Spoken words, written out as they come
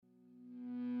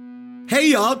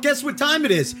Hey, y'all, guess what time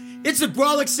it is? It's the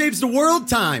Grawlix Saves the World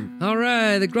time. All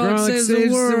right, the Grawlix saves the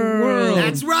world.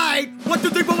 That's right. 1, 2,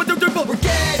 3, 4, 1, 2, 3, 4. We're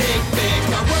getting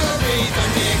fixed. Our worries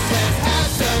are nixed. Let's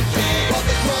have some cake. While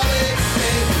the Grawlix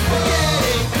saves the world. We're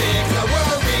getting fixed. Our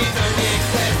worries are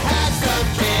nixed. Let's have some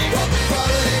cake. While the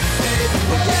Grawlix saves the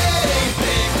world. We're getting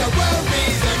fixed. Our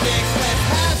worries are nixed. Let's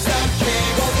have some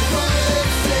cake. While the Grawlix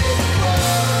saves the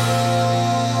world.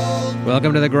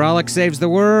 Welcome to the Grawlix Saves the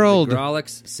World.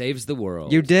 Grawlix saves the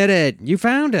world. You did it. You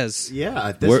found us.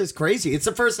 Yeah, this is crazy. It's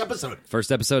the first episode.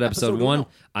 First episode, episode 1.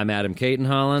 I'm Adam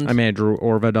Caton-Holland. I'm Andrew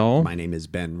Orvidal. My name is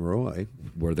Ben Roy.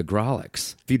 We're the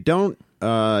Grawlix. If you don't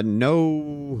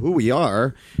know who we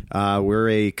are, we're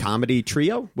a comedy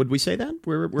trio. Would we say that?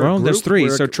 We're Well, a group. there's three,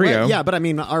 We're so trio. Well, yeah, but I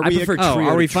mean, are we? prefer Oh, trio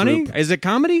are we to funny? troop. Is it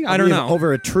comedy? I don't know.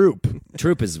 Over a troop.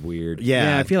 Troop is weird. Yeah,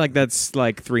 Yeah, I feel like that's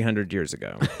like 300 years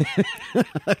ago.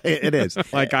 it is.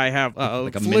 Like I have a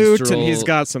Like a flute minstrel, and he's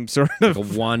got some sort of Like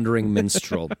a wandering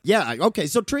minstrel. Yeah. Okay.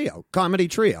 So trio, comedy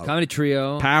trio. Comedy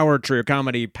trio. power trio,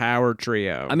 comedy power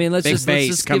trio. I mean, let's Big just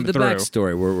bass give the through.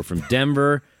 backstory. We're from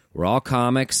Denver. We're all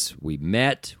comics. We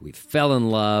met. We fell in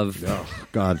love. Oh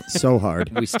God, so hard.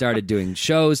 We started doing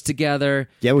shows together,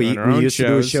 Yeah, we On our own used to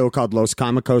do a shows. show called Los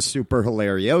Comicos Super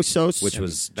Hilariosos, which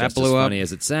was That just as blew up. funny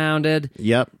as it sounded.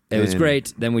 Yep, It was and-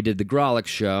 great. Then we did the Grawlix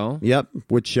show. Yep,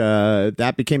 which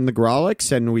that became the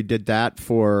Grawlix, and we did that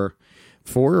for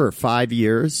 4 or 5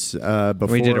 years. Before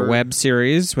We did a web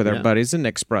series with our Yeah. buddies, the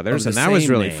Nix brothers, Of and the that was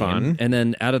same really name. fun. And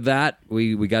then out of that,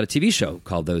 we got a TV show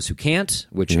called Those Who Can't,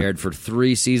 which aired for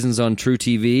 3 seasons on True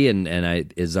TV, and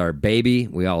is our baby.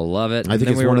 We all love it. I think then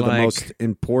it's we one were of the like- most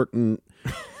important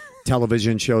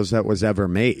television shows that was ever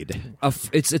made.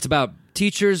 It's about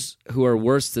teachers who are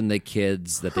worse than the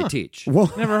kids that they teach.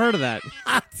 Well, Never heard of that.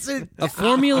 A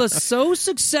formula so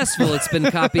successful it's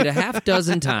been copied a half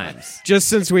dozen times. Just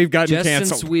since we've gotten Just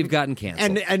canceled. since we've gotten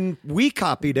canceled. and we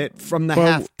copied it from the Well-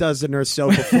 half dozen or so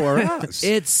before us.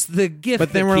 It's the gift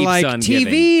But then that we're keeps like, on TV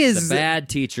giving. is- the bad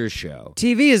teacher show.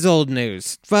 TV is old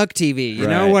news. Fuck TV. You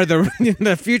know Right. where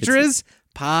the future is?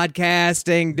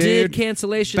 Podcasting, dude. Did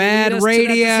cancellation Bad lead us to that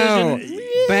radio. decision?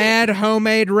 Bad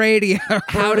homemade radio.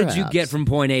 How did you get from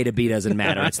point A to B? Doesn't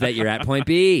matter. It's that you're at point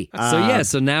B.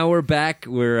 So now we're back.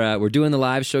 We're doing the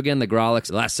live show again, the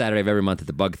Grawlix, last Saturday of every month at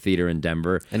the Bug Theater in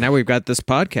Denver. And now we've got this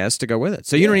podcast to go with it.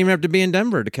 So you don't even have to be in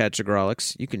Denver to catch a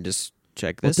Grawlix. You can just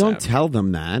check this Don't out. tell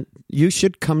them that. You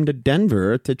should come to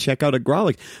Denver to check out a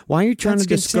Grawlix. Why are you trying That's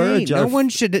to discourage insane. our... No one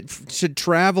should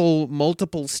travel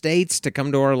multiple states to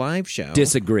come to our live show.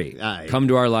 Disagree. Aye. Come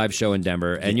to our live show in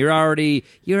Denver, and you're already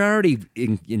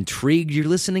intrigued. You're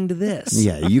listening to this.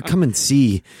 Yeah, you come and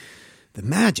see the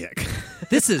magic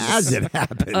This is as it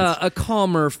happens. a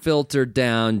calmer, filtered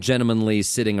down, gentlemanly,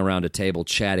 sitting around a table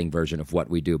chatting version of what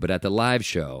we do. But at the live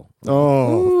show,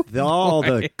 all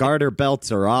the garter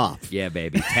belts are off. yeah,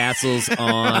 baby, tassels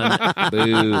on,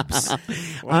 boobs.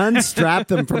 Unstrap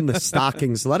them from the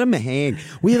stockings. Let them hang.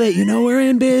 We let you know we're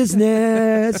in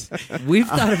business. We've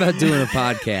thought about doing a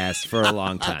podcast for a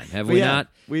long time, have we Yeah. not?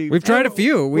 We've tried a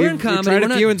few. We're in We've comedy. tried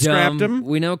We're a few not and scrapped dumb. them.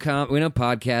 We know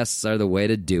podcasts are the way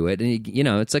to do it, and you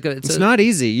know it's like It's not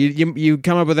easy. You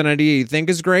come up with an idea you think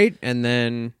is great, and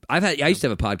then I used to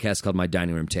have a podcast called My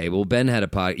Dining Room Table. Ben had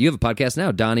a You have a podcast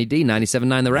now, Donnie D,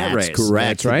 97.9 The Rat That's Race.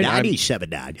 correct. That's right.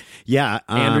 97.9. Yeah.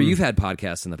 Andrew, you've had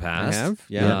podcasts in the past. I have.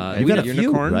 Yeah, You've we got did a few,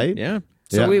 Unicorn, right? Yeah.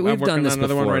 So Yeah. I'm we've working done on this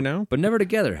another before, one right now. but never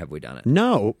together have we done it.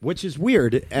 No, which is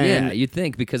weird. And Yeah, you'd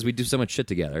think because we do so much shit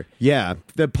together. yeah,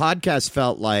 the podcast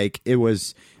felt like it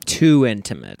was Too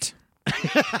intimate.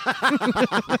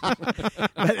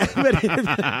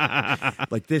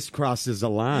 like this crosses a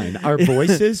line. Our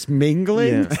voices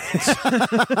mingling.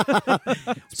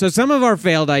 So some of our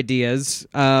failed ideas,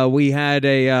 we had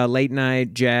a late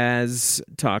night jazz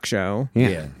talk show.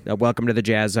 Yeah. Welcome to the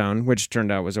Jazz Zone, which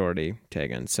turned out was already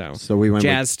taken. So We went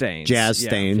Jazz with Stains. Jazz Yeah.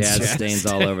 Stains. Jazz stains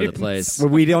all over the place. Well,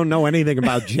 we don't know anything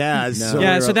about jazz. No. So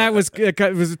Yeah, we're- so that was it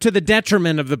was to the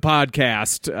detriment of the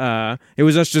podcast. It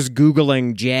was us just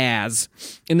Googling jazz.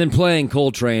 And then playing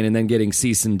Coltrane and then getting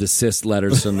cease and desist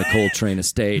letters from the Coltrane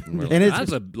estate. And we're like, And it's-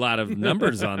 that's a lot of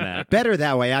numbers on that. better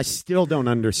that way. I still don't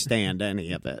understand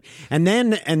any of it. And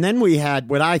then we had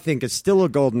what I think is still a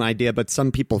golden idea, but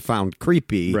some people found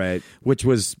creepy. Right. Which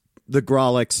was the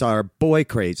Grawlix are boy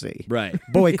crazy. Right.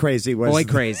 Boy crazy was Boy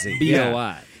crazy.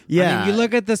 BOI. Yeah. I mean, you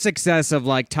look at the success of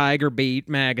like Tiger Beat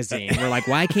magazine. We're like,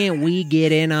 why can't we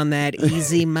get in on that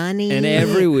easy money? And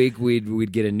every week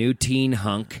we'd get a new teen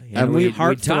hunk. And we'd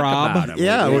talk heartthrob. about him.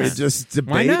 Yeah, We'd- we just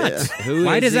debate Why not? it. Who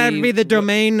Why is does that have he? to be the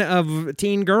domain of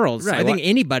teen girls? Right, I think why-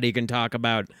 anybody can talk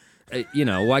about.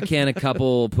 Why can't a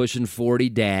couple pushing 40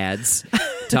 dads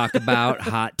talk about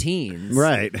hot teens.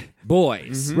 Right.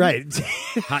 Boys. Right.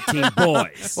 Hot teen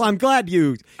boys. Well, I'm glad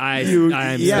you I'm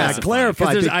yeah, specifying.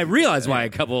 clarified. 'Cause I realize why a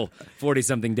couple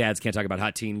 40-something dads can't talk about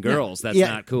hot teen girls. That's yeah,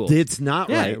 not cool. It's not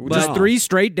Yeah, right. just No. three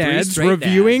straight dads straight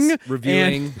reviewing dads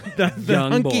reviewing and the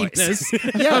young boys.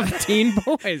 hunkiness of teen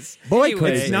boys. Boy Anyway,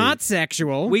 crazy. It's not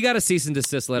sexual. We got a cease and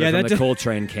desist letter Yeah, from that the d-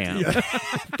 Coltrane camp.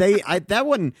 That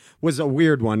one was a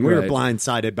weird one. We were Right.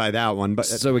 blindsided by that one, but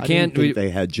So we I can't- didn't think we- they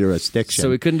had jurisdiction. So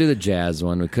we couldn't do the jazz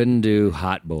one. We couldn't do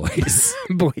hot boys.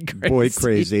 Boy crazy. Boy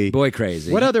crazy. Boy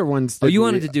crazy. What other ones? Oh, did you we-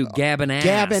 wanted to do Gab and Ass.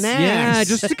 Gab and Ass. Yeah,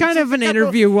 just kind of an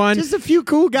interview one. Just a few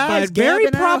cool guys. But very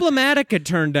gabbing out. problematic, it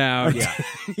turned out.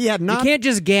 Yeah, You not can't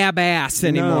just gab ass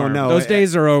anymore. no. Those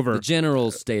days are over. The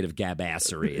general state of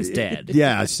gabassery is dead.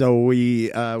 Yeah, so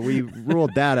we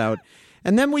ruled that out,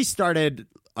 and then we started.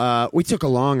 We took a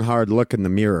long, hard look in the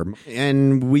mirror,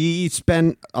 and we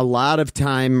spent a lot of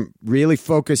time really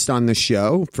focused on the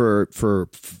show for The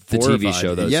 4 or TV 5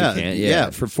 show, those who yeah, can't, yeah.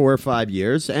 for 4 or 5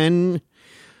 years, and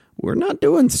we're not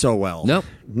doing so well. Nope.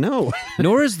 No.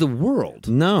 Nor is the world.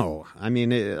 No, I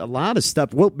mean a lot of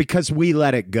stuff. Well, because we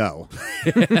let it go,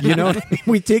 you know,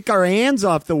 we take our hands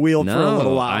off the wheel for a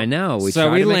little while. I know. So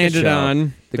tried we to make a landed show.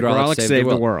 on The Grolics Saved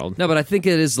the World. No, but I think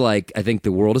it is like I think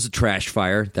the world is a trash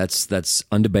fire. That's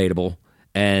undebatable.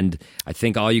 And I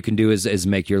think all you can do is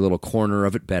make your little corner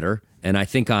of it better. And I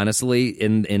think honestly,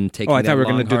 in taking Oh, I thought that we were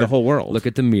gonna long, do the hard whole world. Look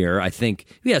at the mirror. I think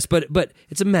yes, but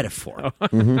it's a metaphor.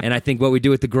 And I think what we do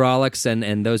with the Grolics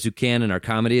and those who can in our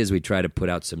comedy is we try to put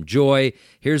out some joy.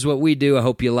 Here's what we do. I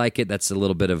hope you like it. That's a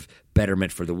little bit of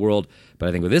betterment for the world. But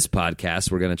I think with this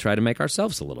podcast, we're going to try to make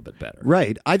ourselves a little bit better.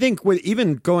 Right. I think with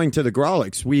even going to the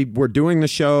Grolics, we were doing the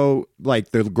show,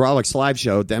 like the Grolics live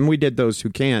show. Then we did Those Who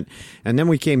Can't. And then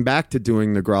we came back to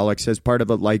doing the Grolics as part of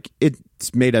it. Like,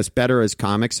 it's made us better as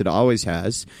comics. It always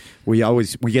has. We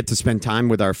get to spend time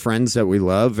with our friends that we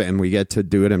love, and we get to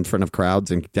do it in front of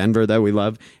crowds in Denver that we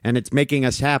love. And it's making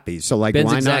us happy. So, like, Ben's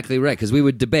why exactly right, because we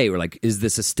would debate. We're like, is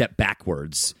this a step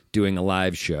backwards doing a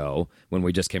live show when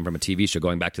we just came from a TV show,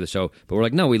 going back to the show? But we're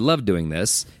like, no, we love doing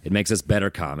this. It makes us better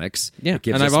comics. Yeah, It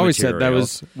gives and us I've always said that material.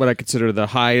 was what I consider the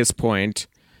highest point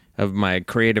of my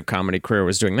creative comedy career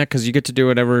was doing that, because you get to do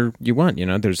whatever you want. You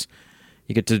know,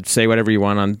 you get to say whatever you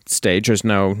want on stage. There's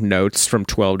no notes from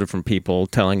 12 different people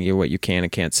telling you what you can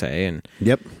and can't say, and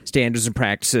Yep. standards and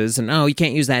practices, and you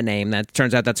can't use that name. That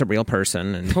turns out that's a real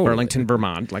person in Burlington,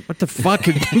 Vermont. Like, what the fuck?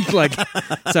 Like,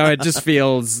 so it just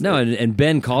feels No, and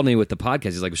Ben called me with the podcast.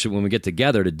 He's like, when we get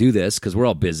together to do this, because we're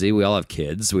all busy, we all have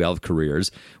kids, we all have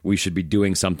careers, we should be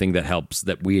doing something that helps,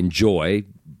 that we enjoy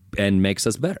and makes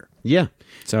us better. Yeah.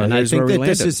 So and I here's think where we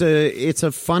that this landed. it's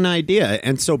a fun idea.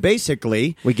 And so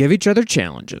basically, we give each other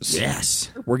challenges. yes,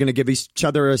 we're going to give each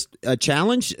other a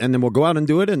challenge, and then we'll go out and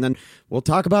do it, and then we'll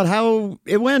talk about how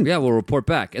it went. Yeah, we'll report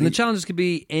back. And the challenges could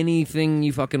be anything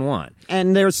you fucking want.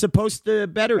 And they're supposed to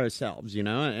better ourselves, you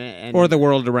know? And, Or the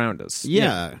world around us.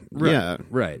 yeah.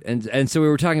 Right. And so we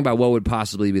were talking about what would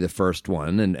possibly be the first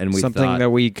one, and we something thought... that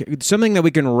we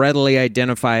can readily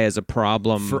identify as a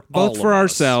problem For all both of for us.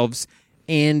 ourselves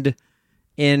and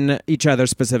in each other,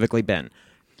 specifically Ben.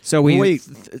 So we Wait.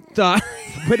 thought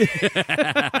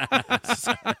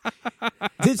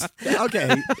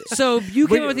Okay. So you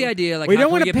came up with the idea, like, we how don't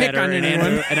can wanna get pick better? on and anyone.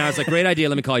 Andrew, and I was like, great idea,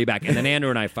 let me call you back. And then Andrew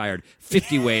and I fired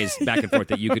 50 ways back and forth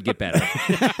that you could get better.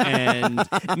 And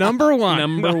number one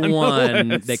number on the one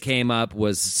list. that came up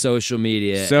was social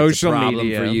media. Social it's a problem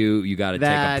media. for you. You got to take a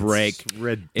That's break.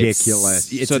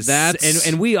 ridiculous. It's So a- that's-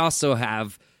 and we also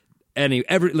have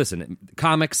listen,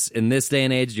 comics in this day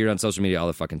and age, you're on social media all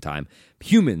the fucking time.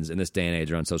 Humans in this day and age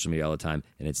are on social media all the time,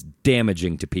 and it's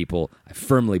damaging to people. I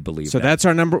firmly believe So that. that's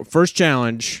our first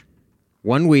challenge.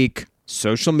 1 week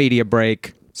social media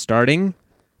break starting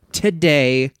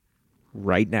today,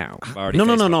 right now. I've already No.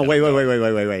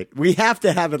 Facebooked that. Wait. We have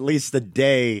to have at least a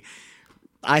day.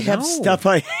 I have No. stuff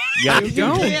I... Yeah, You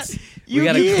don't. We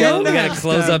gotta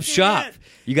close up shop.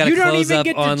 You gotta You don't close even up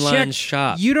get to online check.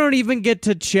 shop. You don't even get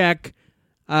to check.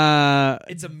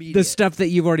 It's immediate. The stuff that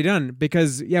you've already done,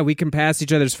 because we can pass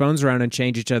each other's phones around and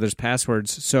change each other's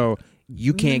passwords, so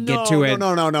you can't get to it.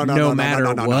 No, no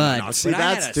matter what. See, But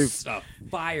that's I had too... a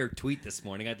fire tweet this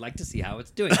morning. I'd like to see how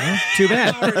it's doing. Too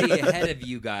bad. I'm already ahead of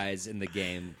you guys in the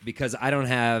game because I don't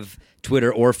have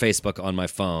Twitter or Facebook on my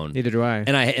phone. Neither do I.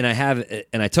 And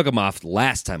I took them off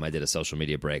last time I did a social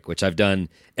media break, which I've done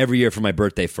every year for my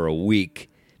birthday for a week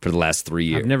for the last 3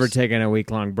 years. I've never taken a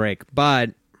week-long break,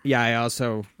 but I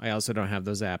also don't have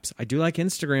those apps. I do like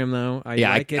Instagram though. I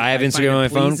like it. I have find Instagram it on my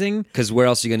pleasing. phone because where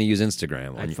else are you going to use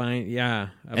Instagram? I find, of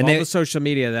And all they- the social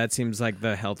media, that seems like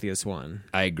the healthiest one.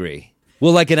 I agree.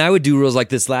 Well, like, and I would do rules like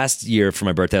this last year for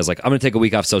my birthday. I was like, I'm going to take a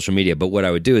week off social media. But what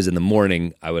I would do is in the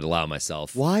morning, I would allow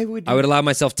myself. Why would I you- would allow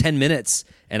myself 10 minutes,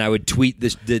 and I would tweet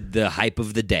the hype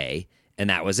of the day, and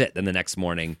that was it. Then the next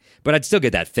morning, but I'd still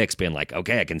get that fix, being like,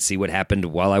 okay, I can see what happened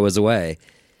while I was away.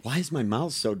 Why is my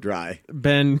mouth so dry?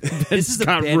 Ben, This is a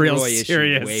got Ben real Roy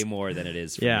serious. issue way more than it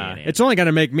is for me. Yeah, And it's only going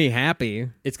to make me happy.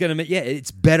 it's gonna make it's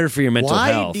better for your mental Why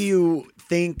health. do you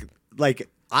think like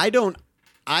I don't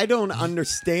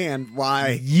understand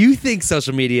why? You think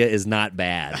social media is not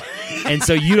bad, and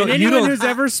so you don't. And You anyone don't. who's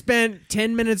ever spent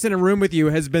 10 minutes in a room with you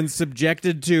has been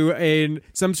subjected to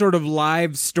some sort of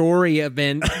live story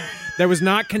event that was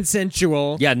not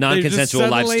consensual. Yeah, They non-consensual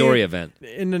just live suddenly, story event.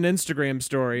 in an Instagram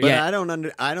story. But Yeah.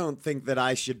 I don't think that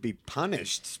I should be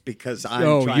punished because I'm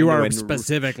Oh, trying you to are en-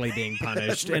 specifically being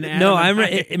punished. And No, Adam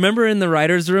and I- remember in the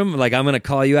writers' room. Like, I'm going to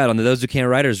call you out on the Those Who Can't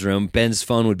writers' room. Ben's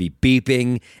phone would be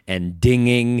beeping and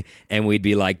dinging, and we'd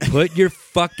be like, "Put your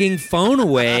fucking phone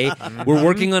away. We're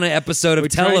working on an episode of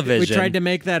television." We tried to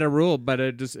make that a rule, but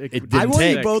it didn't I want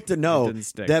take. you both to It know didn't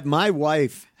stick. that my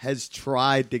wife has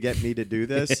tried to get me to do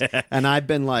this, and I've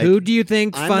been like, Who do you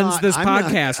think I'm funds not- this I'm not-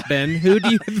 podcast, Ben? Who do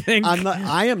you think?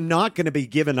 I am not going to be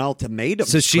given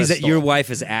ultimatums. So Crystal. your wife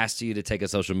has asked you to take a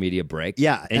social media break.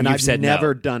 Yeah, and you've I've said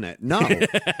never no. done it. No,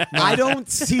 I don't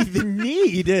see the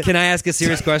need. Can I ask a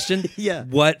serious question? Yeah.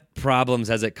 What problems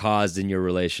has it caused in your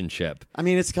relationship? I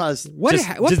mean, it's cause what just-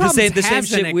 what just the problems same- the same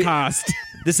hasn't shit it we- cost?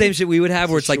 The same shit we would have,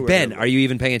 where it's like, Sure. Ben, are you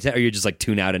even paying attention? Or you're just like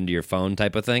tune out into your phone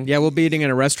type of thing? Yeah, we'll be eating in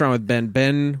a restaurant with Ben.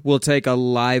 Ben will take a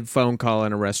live phone call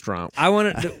in a restaurant. I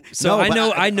want to. So No, but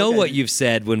I know okay. what you've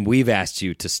said when we've asked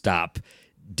you to stop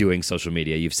doing social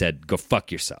media. You've said, "Go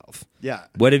fuck yourself." Yeah.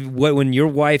 What when your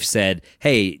wife said,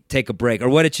 "Hey, take a break," or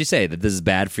what did she say? That this is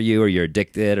bad for you, or you're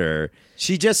addicted, or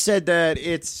she just said that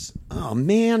it's. Oh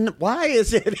man, why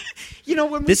is it? You know,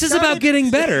 when we this is about started- getting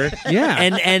better. Yeah.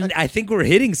 and I think we're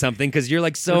hitting something because you're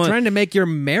like We're so. trying to make your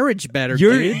marriage better,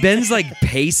 dude. Ben's like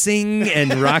pacing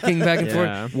and rocking back and Yeah.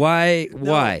 forth. Why?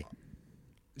 Why?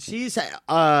 She's.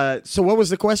 So what was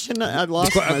the question? I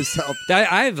lost myself.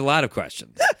 I have a lot of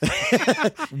questions.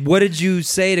 What did you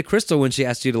say to Crystal when she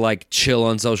asked you to like chill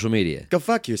on social media? Go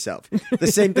fuck yourself. The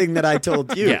same thing that I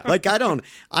told you. Yeah. Like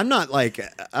I'm not like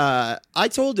I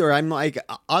told her I'm like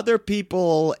other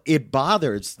people it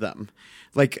bothers them.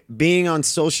 Like being on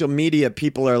social media,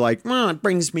 people are like, oh, it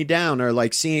brings me down, or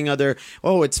like seeing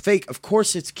it's fake. Of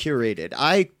course it's curated.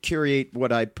 I curate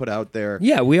what I put out there.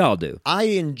 Yeah, we all do. I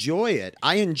enjoy it.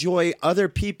 I enjoy other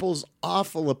people's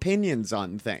awful opinions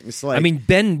on things. Like I mean,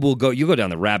 Ben will go. You go down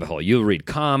the rabbit hole. You'll read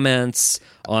comments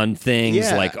on things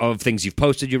Yeah. like of things you've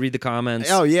posted. You read the comments.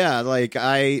 oh yeah, like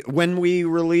when we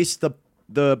released the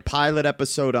pilot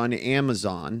episode on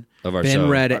Amazon, of our Ben show.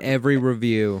 read every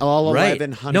review. all Right.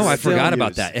 1,100. No, I forgot reviews.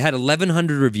 about that. It had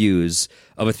 1,100 reviews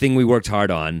of a thing we worked hard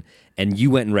on, and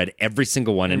you went and read every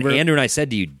single one. And Andrew and I said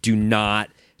to you, "Do not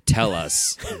tell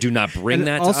us. Do not bring And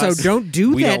that to also, us. don't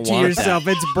do We that don't to want yourself.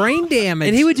 that." It's brain damage.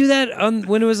 And he would do that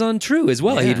when it was on True as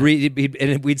well. Yeah. He'd read,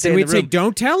 and we'd say, And in we'd the say, room,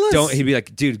 "Don't tell us." Don't. He'd be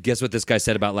like, "Dude, guess what this guy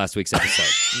said about last week's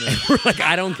episode?" And we're like,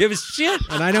 "I don't give a shit."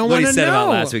 And I don't what he wanna said about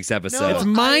know. last week's episode. It's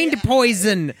mind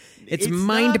poison. It's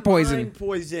mind not poison. Mind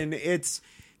poison.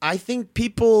 I think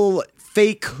people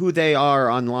fake who they are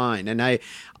online, and I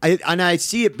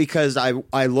see it because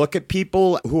I look at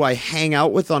people who I hang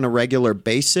out with on a regular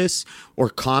basis, or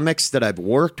comics that I've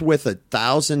worked with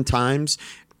 1,000 times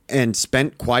and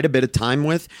spent quite a bit of time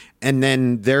with, and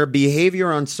then their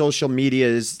behavior on social media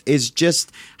is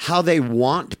just how they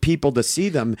want people to see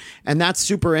them, and that's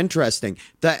super interesting.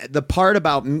 The part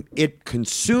about it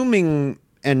consuming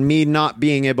and me not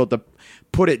being able to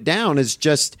put it down is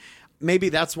just maybe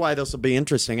that's why this will be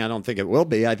interesting. I don't think it will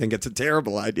be. I think it's a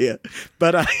terrible idea.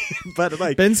 But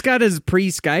like Ben's got his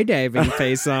pre-skydiving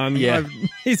face on. Yeah.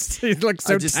 He looks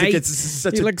so I just tight. think it's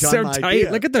such he a looks so dumb tight.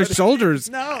 idea. Look at those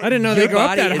shoulders. No. I didn't know Your they go up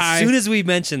body, that high. As soon as we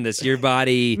mentioned this, your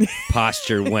body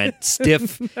posture went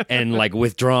stiff and like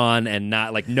withdrawn and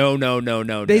not like no.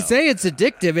 They say it's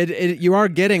addictive. You are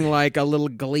getting like a little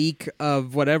gleek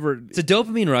of whatever. it's a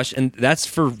dopamine rush, and that's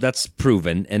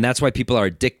proven, and that's why people are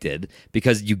addicted,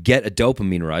 because you get a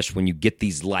dopamine rush when you get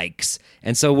these likes,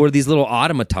 and so we're these little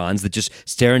automatons that just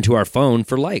stare into our phone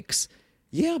for likes.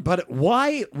 yeah, but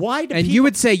why do And people, you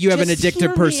would say you have an just addictive hear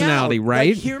me personality, out. right?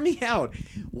 Like, hear me out.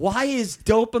 Why is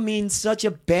dopamine such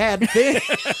a bad thing?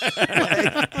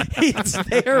 Like, it's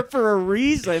there for a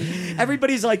reason.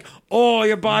 Everybody's like, "Oh,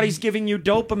 your body's giving you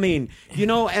dopamine,"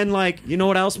 and like, you know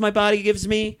what else my body gives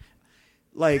me?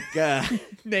 Like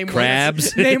Name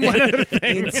Crabs. Name one other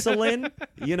thing. insulin,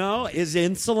 is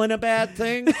insulin a bad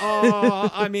thing? Oh,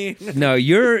 I mean, No,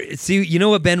 you know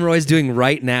what Ben Roy's doing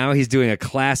right now? He's doing a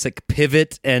classic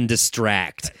pivot and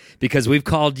distract because we've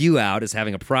called you out as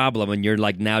having a problem and you're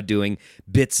like now doing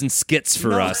bits and skits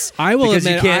for us. I will because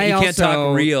admit, you can't I talk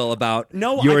also- real about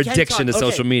no, your I can't addiction to talk-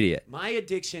 social okay, media. My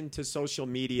addiction to social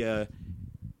media,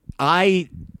 I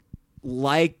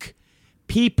like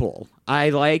people. I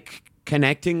like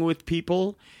connecting with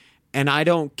people, and I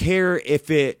don't care if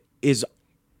it is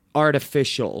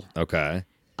artificial. Okay.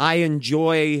 I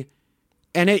enjoy,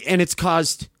 and it's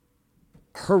caused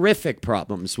horrific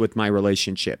problems with my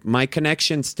relationship. My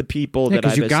connections to people that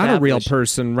Because I've you got a real established-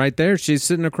 person right there. She's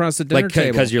sitting across the dinner Like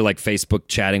table. because you're like Facebook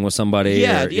chatting with somebody.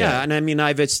 Yeah, or- yeah, and I mean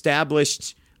I've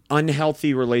established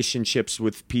unhealthy relationships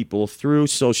with people through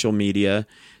social media.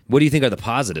 What do you think are the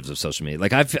positives of social media?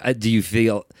 Like, do you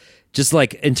feel just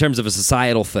like in terms of a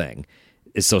societal thing,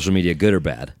 is social media good or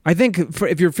bad? I think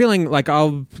if you're feeling like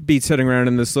I'll be sitting around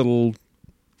in this little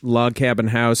log cabin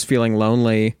house feeling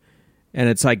lonely, and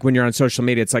it's like when you're on social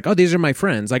media, it's like, oh, these are my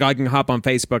friends. Like I can hop on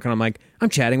Facebook and I'm like, I'm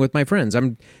chatting with my friends.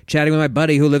 I'm chatting with my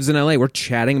buddy who lives in LA. We're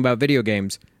chatting about video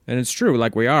games. And it's true,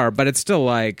 like we are, but it's still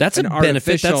like That's a an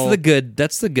benefit. That's artificial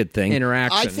the good thing.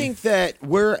 interaction. I think that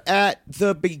we're at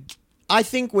I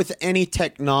think with any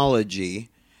technology,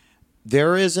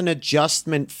 there is an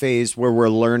adjustment phase where we're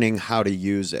learning how to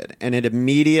use it, and it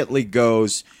immediately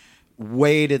goes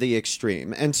way to the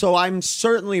extreme. And so I'm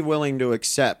certainly willing to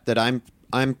accept that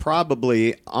I'm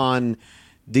probably on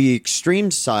the extreme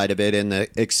side of it in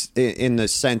the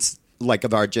sense like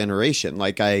of our generation.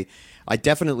 Like I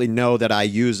definitely know that I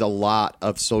use a lot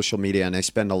of social media and I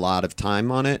spend a lot of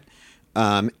time on it.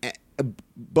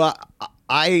 But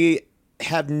I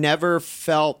have never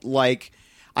felt like,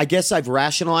 I guess I've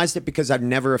rationalized it because I've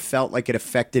never felt like it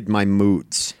affected my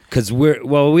moods. Because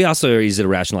we also are easy to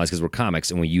rationalize because we're comics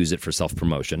and we use it for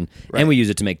self-promotion and we use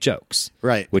it to make jokes.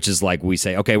 Right. Which is like we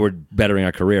say, okay, we're bettering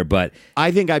our career, but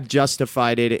I think I've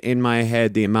justified it in my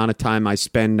head, the amount of time I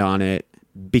spend on it,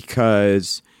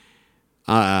 because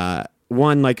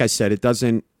one, like I said,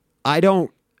 I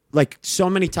don't, like so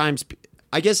many times,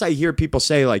 I guess I hear people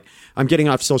say like, I'm getting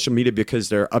off social media because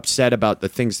they're upset about the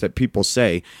things that people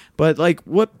say. But like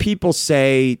what people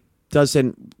say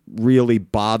doesn't really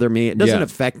bother me. It doesn't Yeah.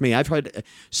 affect me. I've heard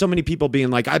so many people being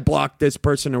like, I blocked this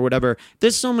person or whatever.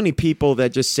 There's so many people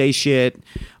that just say shit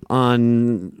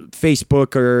on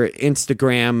Facebook or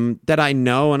Instagram that I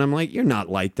know, and I'm like, you're not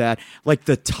like that. Like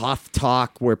the tough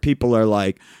talk where people are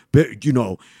like,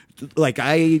 like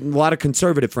a lot of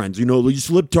conservative friends, these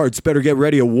libtards better get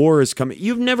ready, a war is coming.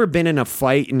 You've never been in a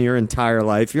fight in your entire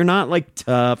life. You're not like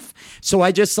tough. So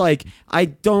I just like, I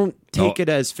don't take it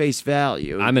as face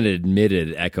value. I'm an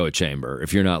admitted echo chamber.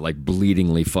 If you're not like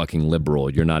bleedingly fucking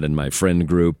liberal, you're not in my friend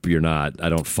group. I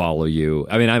don't follow you.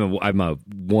 I mean, I'm a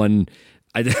one.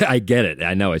 I get it.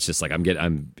 I know it's just like I'm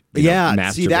see,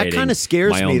 that kind kind of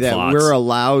scares me that we're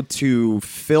allowed to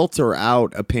filter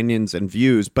out opinions and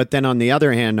views. But then on the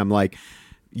other hand, I'm like,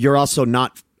 you're also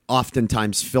not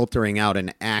oftentimes filtering out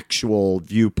an actual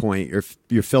viewpoint.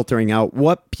 You're filtering out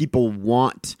what people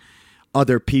want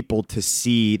other people to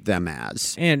see them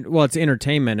as. And well, it's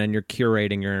entertainment, and you're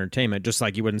curating your entertainment, just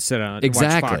like you wouldn't sit on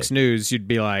Exactly. watch Fox News. You'd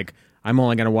be like, I'm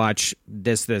only going to watch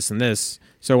this, this, and this.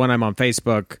 So when I'm on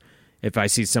Facebook, if I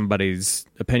see somebody's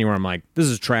opinion where I'm like, this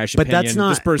is trash But opinion, that's not.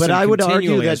 this person But I would argue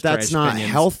continually that has that's trash not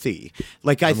opinions. healthy.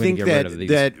 Like I I'm gonna think get rid of these.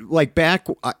 that like back,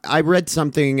 I read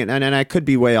something, and I could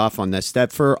be way off on this.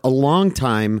 That for a long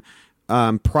time,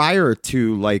 prior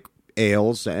to like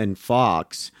Ailes and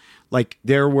Fox, like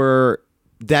there were.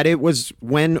 That it was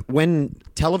when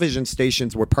television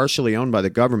stations were partially owned by the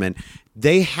government,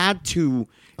 they had to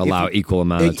Allow equal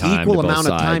amount of time to both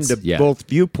sides. to Yeah. both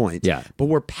viewpoints. Yeah. But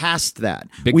we're past that.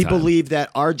 Big We time. believe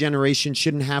that our generation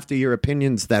shouldn't have to hear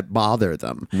opinions that bother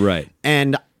them. Right.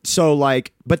 And so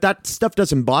like, but that stuff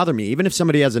doesn't bother me. Even if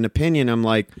somebody has an opinion, I'm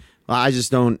like, well, I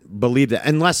just don't believe that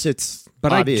unless it's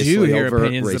But I obviously do hear overt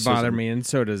opinions that bother racism. me, and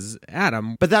so does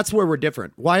Adam. But that's where we're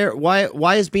different.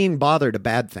 Why is being bothered a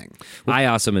bad thing? I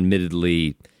also am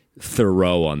admittedly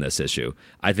thorough on this issue.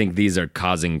 I think these are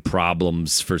causing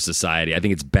problems for society. I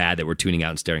think it's bad that we're tuning out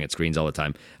and staring at screens all the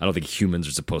time. I don't think humans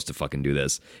are supposed to fucking do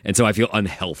this. And so I feel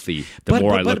unhealthy the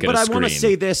more I look at a I screen. want to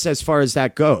say this as far as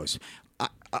that goes.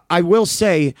 I will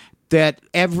say that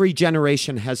every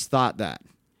generation has thought that.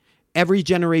 Every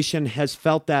generation has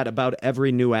felt that about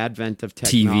every new advent of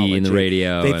technology. TV and the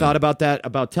radio They and- thought about that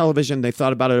about television. They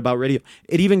thought about it about radio.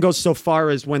 It even goes so far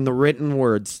as when the written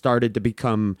word started to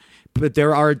become. But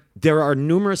there are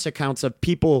numerous accounts of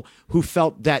people who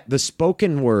felt that the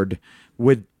spoken word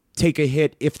would take a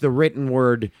hit if the written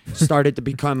word started to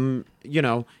become,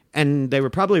 and they were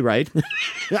probably right.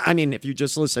 I mean, if you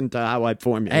just listen to how I Hey,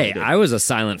 formulated it. I was a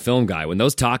silent film guy. When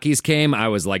those talkies came, I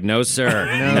was like, no, sir.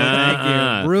 No,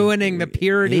 thank you. Ruining the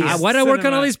purity. of Why do I work on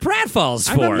cinema. all these pratfalls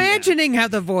I'm for? imagining how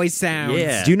the voice sounds.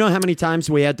 Yeah. Do you know how many times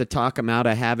we had to talk him out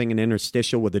of having an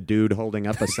interstitial with a dude holding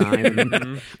up a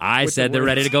sign? I said they're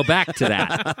ready to go back to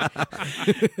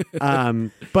that.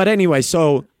 But anyway,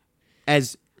 so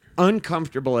as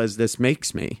uncomfortable as this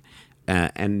makes me,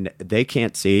 and they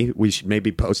can't see, we should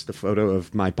maybe post a photo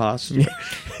of my posture.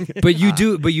 But you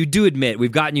do admit,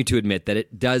 we've gotten you to admit that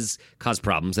it does cause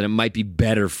problems, and it might be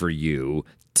better for you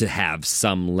to have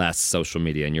some less social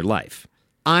media in your life.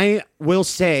 I will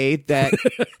say that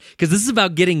Because this is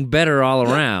about getting better all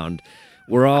around.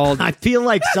 We're all I feel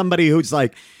like somebody who's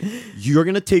like, you're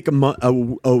going to take a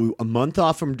month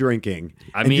off from drinking.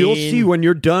 I and you'll mean- see when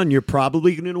you're done, you're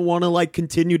probably going to want to like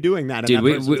continue doing that. And Dude, that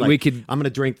we- person's we- like, we could- I'm going to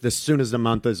drink as soon as the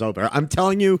month is over. I'm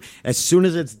telling you, as soon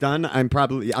as it's done, I'm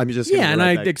just gonna Yeah, be and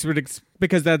right back.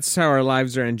 because that's how our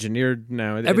lives are engineered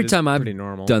now. every time I've pretty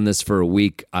normal. done this for a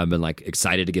week, I've been like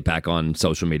excited to get back on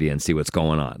social media and see what's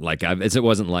going on. Like it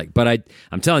wasn't like, but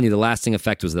I'm telling you, the lasting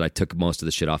effect was that I took most of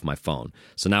the shit off my phone.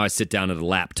 So now I sit down at a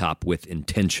laptop with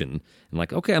intention and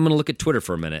like, okay, I'm going to look at Twitter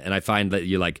for a minute, and I find that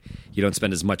you don't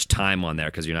spend as much time on there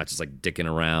because you're not just like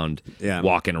dicking around,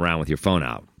 walking around with your phone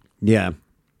out. Yeah.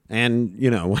 And,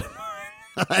 this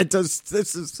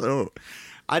is so.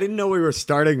 I didn't know we were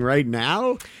starting right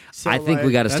now. So I think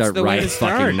we got to That's start the way right to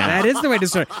start. fucking now. That is the way to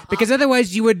start. Because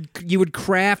otherwise, you would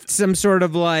craft some sort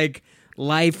of like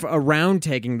life around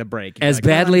taking the break. You'd be As like,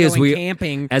 well, badly I'm as going we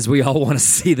camping. as we all want to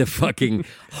see the fucking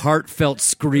heartfelt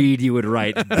screed you would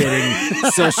write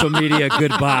bidding social media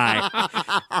goodbye.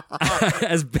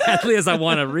 As badly as I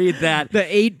want to read that, the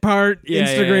 8-part Yeah,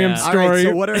 Instagram yeah. All right, story.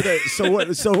 so what are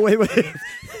the so wait.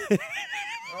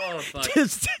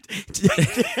 Just,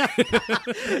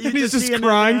 And he's just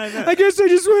crying. I guess I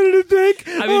just wanted to thank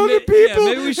all the people.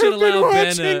 maybe we should who've been allow Ben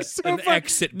watching so an far.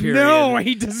 exit period. No,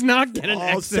 he does not get an all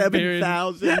exit period.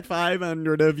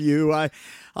 7,500 of you.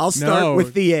 I'll start No.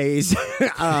 with the A's.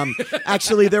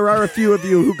 Actually, there are a few of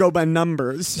you who go by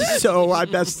numbers, so I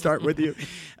best start with you.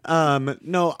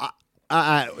 No.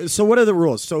 So what are the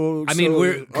rules? So I mean,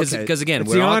 so, because okay. again, It's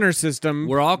we're the all, honor system.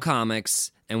 We're all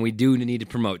comics, and we do need to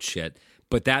promote shit.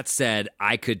 But that said,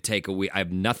 I could take a week. I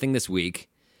have nothing this week.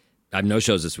 I have no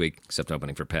shows this week except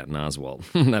opening for Patton Oswalt.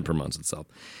 That promotes itself.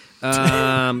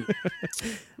 I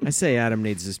say Adam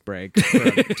needs this break.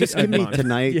 Just give me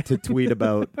tonight to tweet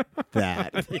about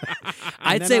that.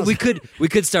 I'd then say I'll- we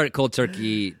could start at Cold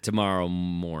Turkey tomorrow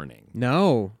morning.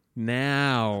 No,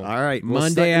 now. All right, we'll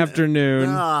Monday start- afternoon.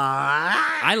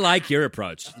 I like your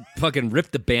approach. Fucking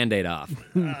rip the Band-Aid off.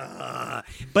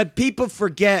 But people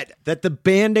forget that the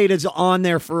Band-Aid is on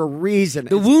there for a reason.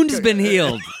 The wound has been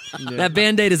healed. That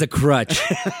Band-Aid is a crutch.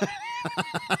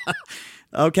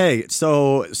 Okay,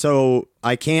 so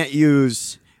I can't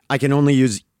use. I can only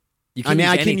use. You I mean,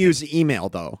 I can anything. use email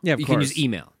though. Yeah, of You course. can use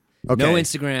email. Okay. No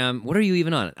Instagram. What are you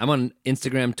even on? I'm on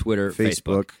Instagram, Twitter,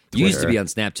 Facebook, You used to Twitter. be on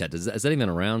Snapchat. Is that even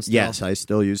around still? Yes, I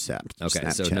still use Snapchat. Okay,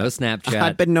 so no Snapchat.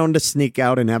 I've been known to sneak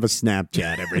out and have a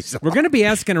Snapchat every so. We're going to be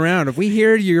asking around. If we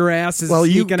hear your ass is Well,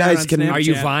 you sneaking guys out on can- Snapchat, Are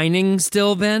you vining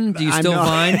still, Ben? Do you I'm still not.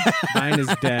 vine? Mine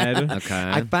is dead. Okay.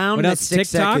 I found What that else?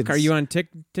 6 TikTok? seconds. Are you on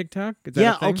TikTok? Is that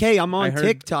Yeah. a thing? Okay, I'm I on heard-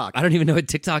 TikTok. I don't even know what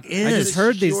TikTok is. I just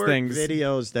heard these Short things.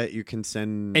 videos that you can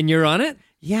send. And you're on it?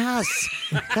 yes.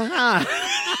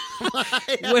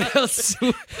 What else?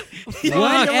 What you're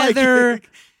like- other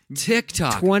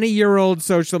TikTok. 20-year-old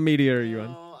social media are you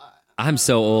on? I'm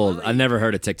so old. I've never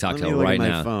heard of TikTok Let me till look right at my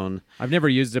now. phone. I've never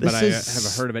used it, but I This is-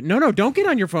 have heard of it. No, don't get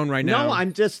on your phone right now. No,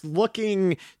 I'm just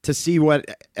looking to see what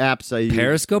apps I use.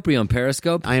 Periscope? Are you on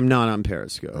Periscope? I am not on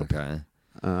Periscope. Okay.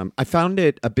 I found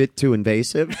it a bit too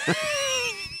invasive.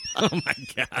 Oh my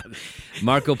God.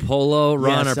 Marco Polo.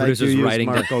 Ron, Yes, our I producer's do use writing.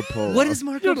 Marco Polo. What is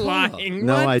Marco You're Polo? lying.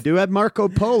 No, What? I do have Marco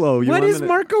Polo. What is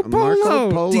Marco Polo?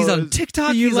 Marco Polo He's on is-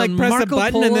 TikTok. Do you He's like on press Marco a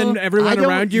button Polo? and then I everyone don't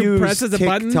around you use presses a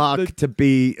button? TikTok. To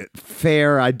be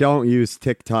fair, I don't use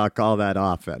TikTok all that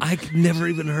often. I've never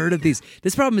even heard of these.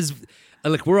 This problem is,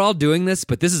 look, we're all doing this,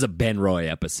 but this is a Ben Roy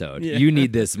episode. Yeah. You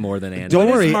need this more than Andy. Don't What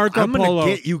is worry, Marco I'm going Polo?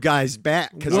 to get you guys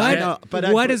back because I know.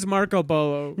 But what is Marco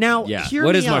Polo? now? Yeah. Hear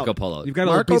What me is out. Marco Polo? You've got a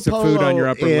Marco little piece of food on your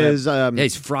upper is, lip. Yeah,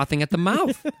 he's frothing at the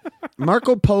mouth.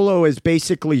 Marco Polo is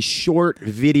basically short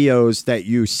videos that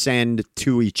you send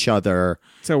to each other.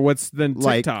 So what's the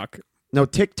Like- TikTok? No,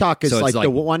 TikTok is So it's like the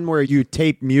one where you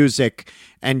tape music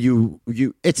and you.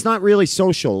 It's not really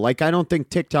social. Like, I don't think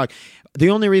TikTok. The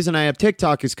only reason I have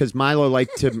TikTok is because Milo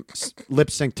liked to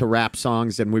lip sync to rap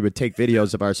songs, and we would take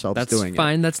videos of ourselves That's doing it.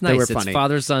 fine. That's They were nice. It's funny.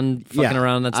 father son fucking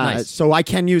around. That's nice. So I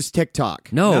can use TikTok.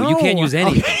 No, you can't use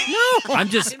anything. No. I'm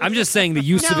just saying the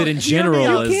use of No, it in hear me general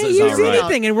out. is, You can't is use all right.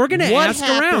 anything, and we're going to What ask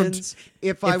around. happens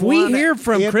if we hear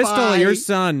from Crystal, your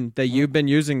son, that you've been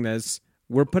using this,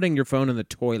 we're putting your phone in the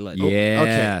toilet.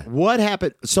 Yeah. Okay. What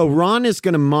happened? So Ron is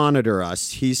going to monitor us.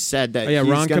 He said that. Oh, yeah,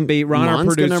 he's Ron can gonna, be- Ron, our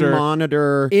Ron's producer, gonna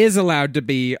monitor. Is allowed to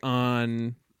be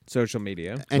on social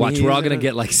media. and Watch, he's we're all gonna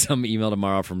get like some email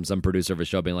tomorrow from some producer of a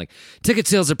show being like, "Ticket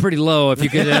sales are pretty low. If you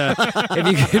could, if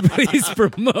you could please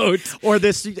promote." Or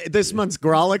this month's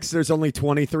Grolix, there's only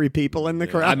 23 people in the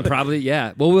crowd. I'm probably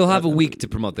Well, we'll have a week to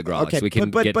promote the Grolix. Okay, we can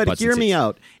but get butts hear and me seats.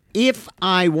 out. If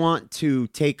I want to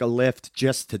take a lift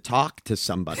just to talk to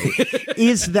somebody,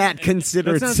 is that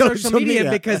considered It's not social media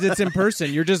because it's in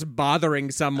person. You're just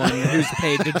bothering someone who's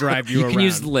paid to drive you You around. can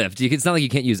use Lyft. It's not like you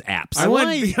can't use apps.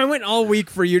 I went all week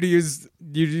for you to use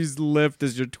Lyft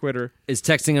as your Twitter. Is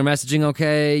texting or messaging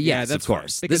okay? Yeah, Yes, that's of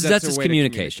course. fine, because That's that's a just way to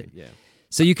communication. communicate, yeah.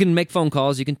 So you can make phone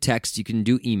calls, you can text, you can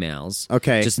do emails.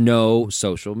 Okay. Just no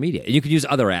social media. And you can use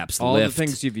other apps, All the Lyft,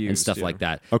 things you've and used, stuff yeah. like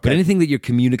that. Okay. But anything that you're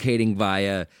communicating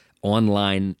via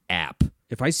online app,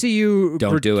 If I see you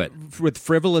Don't do it. with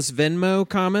frivolous Venmo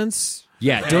comments,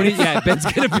 Ben's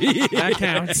gonna be that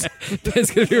counts.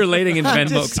 Ben's gonna be relating in Venmo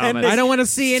just sending- comments. I don't want to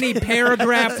see any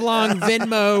paragraph-long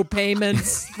Venmo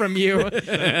payments from you.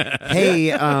 Hey,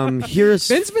 here's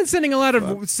Ben's been sending a lot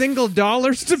of single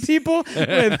dollars to people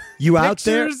with you out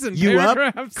there. pictures and You up?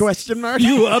 paragraphs. Question mark.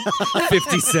 You up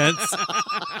 50 cents?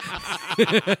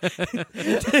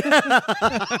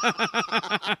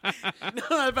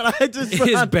 But I just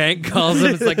His bank calls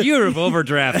him. It's like, you have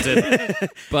overdrafted,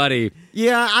 buddy.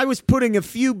 yeah, I was putting a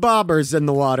few bobbers in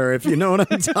the water. If you know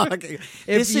what I'm talking.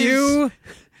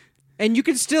 And you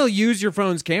can still use your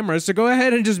phone's camera, so go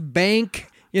ahead and just bank,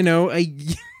 a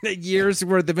year's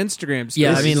worth of Instagram. Yeah,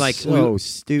 I stories. mean, like, so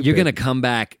stupid. You're gonna come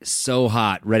back so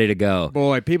hot, ready to go.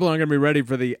 boy, people aren't going to be ready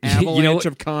for the avalanche what-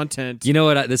 of content. You know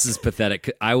what? This is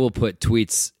pathetic. I will put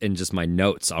tweets in just my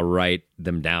notes. I'll write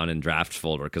them down in draft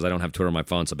folder because I don't have Twitter on my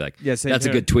phone. So I'll be like, Yeah, same that's a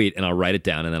here. good tweet, and I'll write it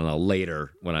down, and then I'll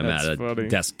later, when I'm That's at a funny.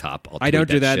 desktop, I'll I tweet don't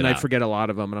do that, shit and I out. forget a lot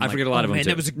of them. And I'm I forget a lot of them, man, too.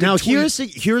 That was a good Now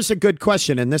tweet. here's a good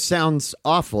question, and this sounds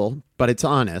awful, but it's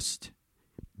honest.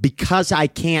 Because I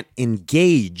can't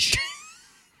engage,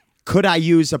 could I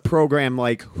use a program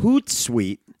like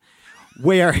Hootsuite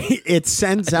where it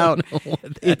sends out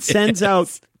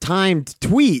timed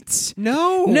tweets?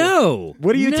 No.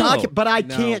 What are you No. talking? But I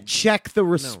No. can't check the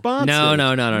response. No.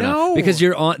 No. Because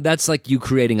you're on. That's like you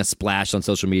creating a splash on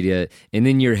social media, and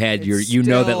in your head, It's you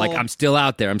know that still- like I'm still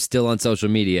out there. I'm still on social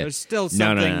media. There's still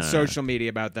No, no, something no. social media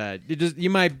about that. It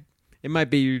might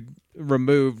be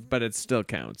removed, but it still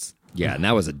counts. Yeah, and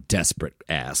that was a desperate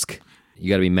ask. You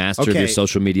got to be master of Okay. your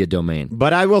social media domain.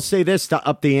 But I will say this to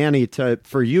up the ante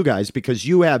for you guys because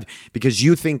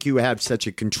you think you have such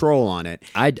a control on it.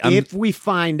 I'm- if we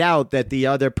find out that the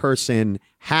other person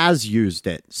has used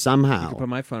it somehow, Put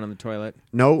my phone on the toilet.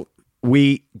 no,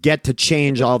 we get to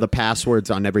change all the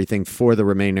passwords on everything for the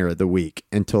remainder of the week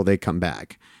until they come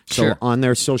back. So Sure. on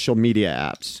their social media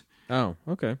apps. Oh,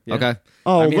 okay. Yeah. Okay.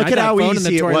 Oh, I mean, look I at thought how phone in the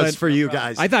easy it was toilet- for you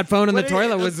guys. I thought phone in the What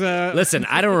toilet was. Listen,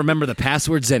 I don't remember the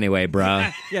passwords anyway, bro.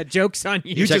 Yeah, joke's on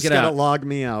you. you check just it gotta out. log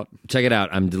me out. Check it out.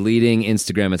 I'm deleting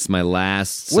Instagram. It's my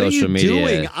last What social are you media.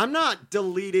 doing? I'm not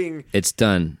deleting. It's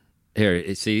done.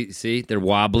 Here, see, they're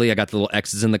wobbly. I got the little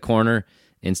X's in the corner.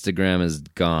 Instagram is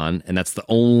gone, and that's the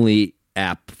only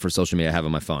app for social media I have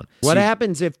on my phone. What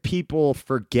happens if people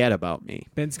forget about me?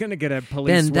 Ben's gonna get a police.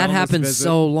 Ben, that wellness happened visit.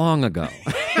 so long ago.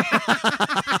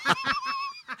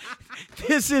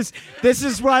 This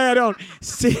is why I don't.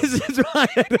 This is why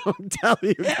I don't tell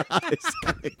you guys.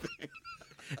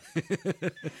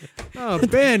 Oh,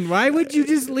 Ben, why would you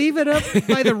just leave it up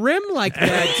by the rim like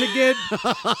that to get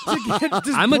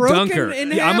just I'm a broken dunker.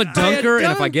 in Yeah, I'm a half by dunker, and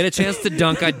if I dunk? get a chance to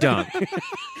dunk, I dunk.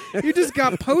 You just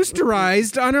got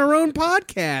posterized on our own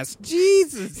podcast.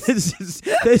 Jesus.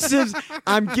 This is.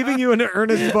 I'm giving you an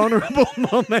earnest, vulnerable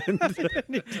moment,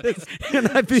 and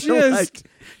I feel Just like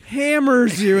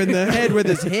hammers you in the head with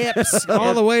his hips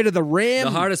all the way to the rim.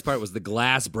 The hardest part was the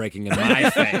glass breaking in my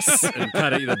face and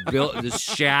kind of just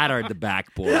shattered the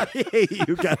backboard. I hate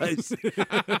you guys.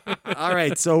 All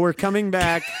right, so we're coming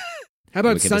back. How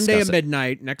about We can Sunday discuss at it.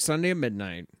 midnight? Next Sunday at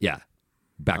midnight. Yeah,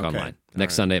 back online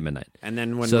next Sunday at midnight. And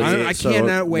then when So- we, I so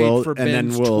cannot wait we'll- for and then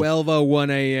Ben's we'll- 12:01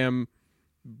 a.m.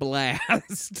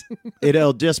 blast.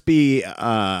 It'll just be.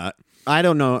 I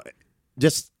don't know.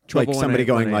 Just like 12:01 somebody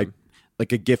going a.m.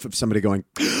 like a gif of somebody going.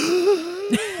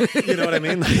 You know what I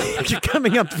mean? Like you're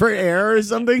coming up for air or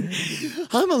something.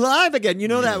 I'm alive again. You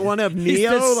know that one of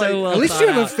Neo? been so Like, well At least you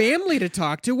have a thought family to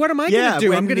talk to. What am I yeah, going to do?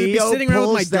 when I'm going to be Neo sitting around with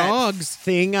my pulls that dogs.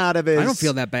 thing out of his I don't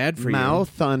feel that bad for you.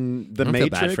 mouth on the I don't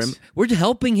Matrix. feel bad for him. We're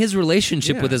helping his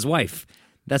relationship Yeah. with his wife.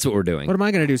 That's what we're doing. What am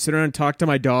I going to do? Sit around and talk to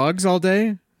my dogs all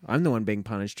day? I'm the one being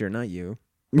punished here, not you.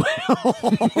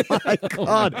 Oh my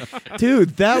god,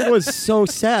 dude, that was so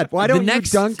sad. Why don't you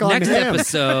dunk on next him?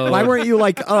 episode. Why weren't you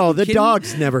like, oh, the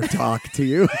dogs never talk to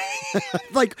you?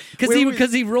 Like,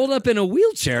 Because he rolled up in a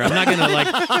wheelchair. I'm not gonna like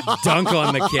dunk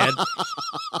on the kid.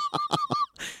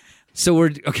 So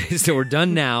we're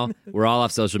done now. We're all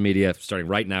off social media starting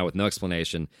right now with no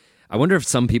explanation. I wonder if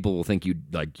some people will think you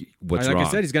like what's like wrong. I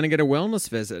said, he's going to get a wellness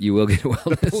visit. You will get a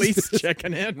wellness. Police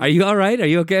checking in. Are you all right? Are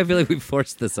you okay? I feel like we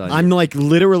forced this on you. I'm like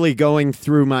literally going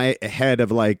through my head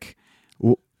of like,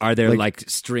 Are there like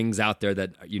strings out there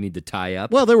that you need to tie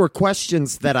up? well, there were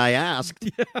questions that I asked.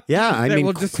 Yeah, I That mean,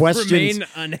 will just questions. remain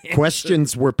unanswered.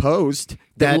 Questions were posed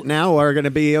that now are going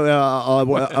to be.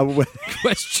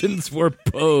 Questions were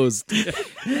posed.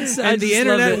 And the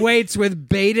internet waits with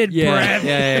bated breath.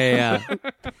 Yeah.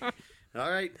 All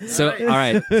right. So, all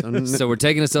right. So we're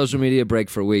taking a social media break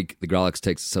for a week. The Grolix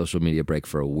takes a social media break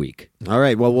for a week. All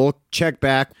right. Well, we'll check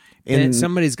back. And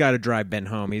somebody's got to drive Ben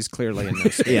home. He's clearly in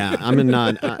this. Yeah, I'm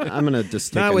gonna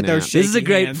just take Not a with those nap. shit. This is a Shaking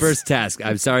great hands. first task.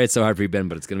 I'm sorry it's so hard for you, Ben,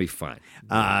 but it's going to be fine.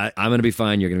 I'm going to be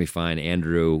fine. You're going to be fine.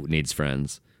 Andrew needs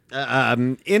friends.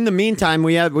 In the meantime,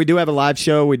 we do have a live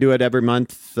show. We do it every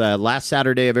month, last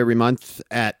Saturday of every month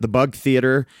at the Bug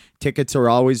Theater. Tickets are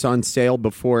always on sale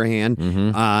beforehand,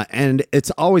 and it's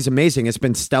always amazing. It's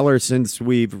been stellar since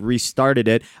we've restarted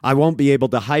it. I won't be able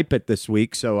to hype it this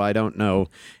week, so I don't know.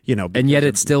 And yet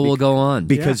it still will go on.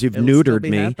 because you've It'll still neutered be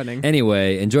me. happening.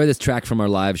 Anyway, enjoy this track from our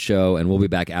live show, and we'll be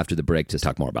back after the break to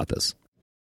talk more about this.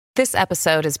 This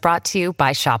episode is brought to you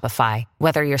by Shopify.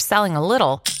 Whether you're selling a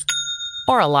little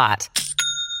or a lot,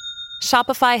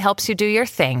 Shopify helps you do your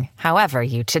thing, however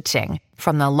you cha-ching.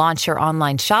 From the launch your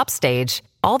online shop stage,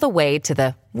 all the way to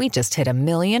the we just hit 1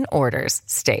 million orders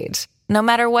stage. No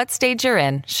matter what stage you're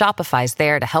in, Shopify's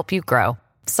there to help you grow.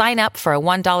 Sign up for a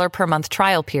 $1 per month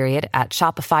trial period at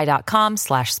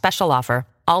shopify.com/special offer,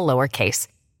 all lowercase.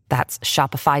 That's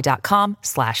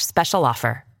shopify.com/special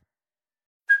offer.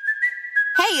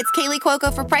 Hey, it's Kaylee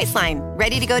Cuoco for Priceline.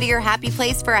 Ready to go to your happy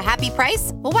place for a happy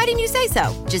price? Well, why didn't you say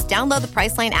so? Just download the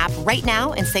Priceline app right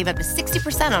now and save up to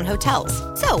 60% on hotels.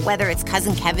 So whether it's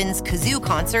Cousin Kevin's Kazoo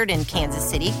Concert in Kansas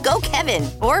City, go Kevin,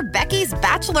 or Becky's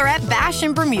Bachelorette Bash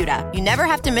in Bermuda, you never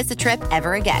have to miss a trip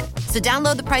ever again. So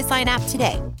download the Priceline app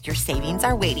today. Your savings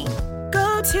are waiting.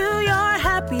 Go to your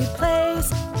happy place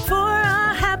for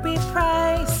a happy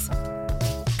price.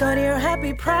 Go to your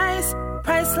happy price,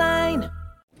 Priceline.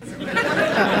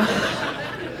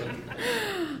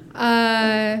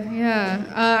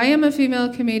 I am a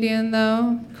female comedian,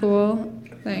 though. Cool.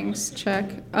 Thanks. Check.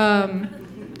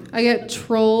 I get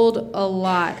trolled a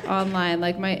lot online.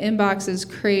 Like, my inbox is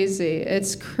crazy.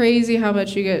 It's crazy how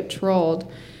much you get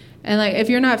trolled. And, like, if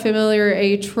you're not familiar,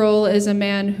 a troll is a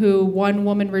man who one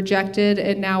woman rejected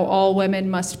and now all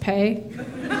women must pay.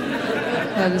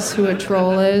 That is who a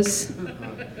troll is.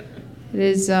 It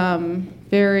is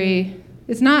very...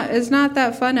 It's not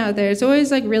that fun out there. It's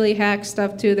always like really hack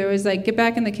stuff too. They're always like, get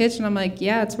back in the kitchen. I'm like,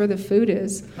 yeah, it's where the food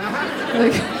is.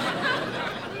 Like,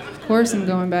 of course I'm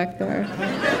going back there.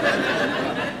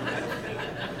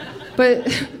 But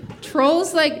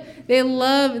trolls, like,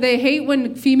 they hate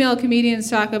when female comedians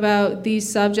talk about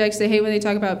these subjects. They hate when they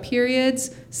talk about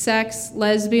periods, sex,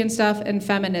 lesbian stuff, and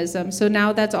feminism. So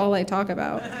now that's all I talk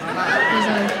about.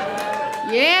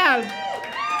 Yeah.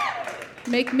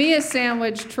 Make me a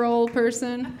sandwich, troll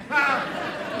person.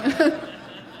 But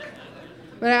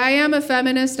I am a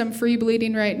feminist. I'm free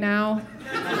bleeding right now.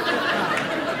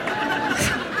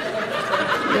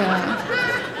 Yeah.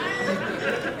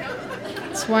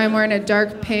 That's why I'm wearing a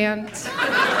dark pant.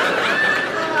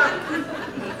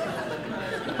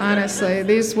 Honestly,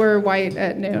 these were white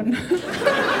at noon.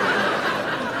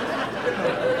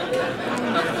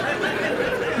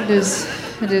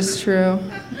 It is true.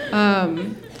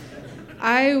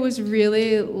 I was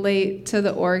really late to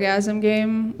the orgasm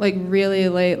game, like really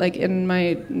late, like in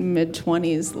my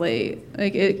mid-20s late.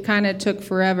 Like it kind of took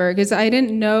forever because I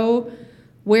didn't know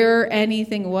where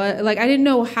anything was. Like I didn't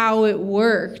know how it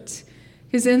worked.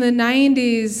 Because in the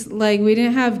 90s, like we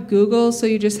didn't have Google, so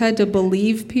you just had to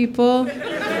believe people.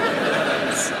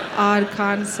 It's an odd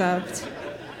concept.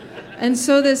 And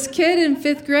so this kid in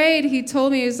 5th grade, he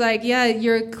told me, he was like, yeah,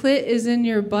 your clit is in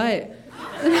your butt.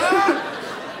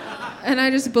 And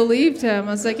I just believed him.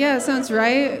 I was like, yeah, it sounds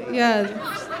right.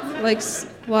 Yeah, like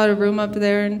a lot of room up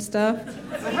there and stuff.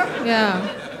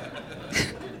 Yeah.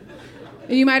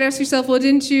 You might ask yourself, well,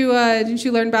 didn't you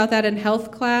learn about that in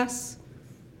health class?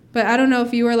 But I don't know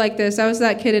if you were like this. I was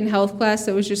that kid in health class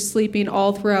that was just sleeping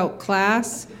all throughout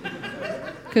class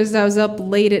because I was up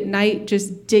late at night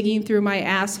just digging through my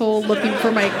asshole looking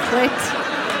for my clit.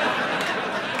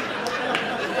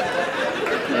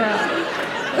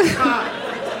 Yeah.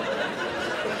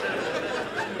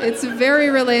 It's a very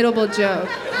relatable joke.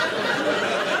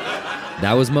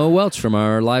 That was Mo Welch from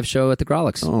our live show at the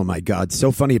Grolix. Oh, my God.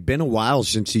 So funny. It's been a while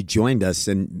since he joined us,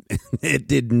 and it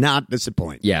did not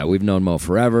disappoint. Yeah, we've known Mo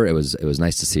forever. It was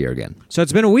nice to see her again. So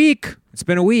it's been a week.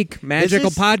 Magical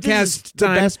podcast this is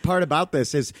time. The best part about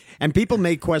this is, and people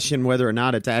may question whether or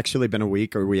not it's actually been a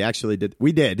week or we actually did.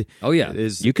 We did. Oh, yeah.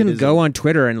 You can go on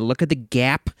Twitter and look at the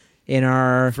gap in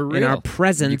our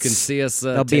presence. You can see us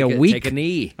There'll be a week, take a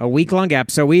knee. A week-long gap.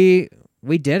 So we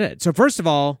did it. So first of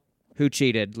all, who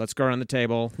cheated? Let's go around the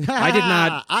table. I did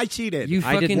not. I cheated. You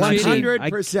I did fucking not cheated.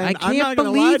 100%. I can't I'm not gonna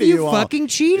believe lie to you all. fucking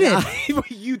cheated.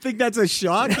 You think that's a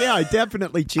shock? Yeah, I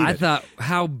definitely cheated. I thought,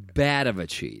 how bad of a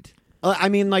cheat? I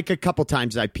mean, like a couple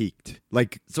times I peaked.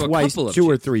 Like So a twice, couple of 2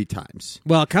 or cheats. 3 times.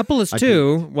 Well, a couple is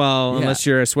two. Well, unless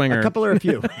you're a swinger. A couple or a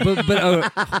few.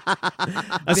 But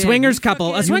A swingers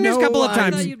couple. A swingers couple of I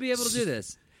times. thought you'd be able to do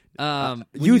this.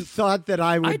 You thought that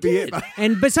I would I be. did.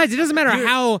 And besides, it doesn't matter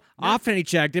how often he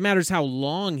checked. It matters how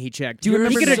long he checked. Do you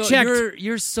remember? He could have checked.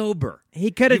 You're sober. He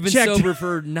could have You've been checked. sober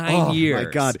for 9 Oh years.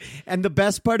 my God! And the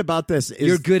best part about this is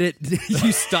You're good at.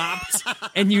 You stopped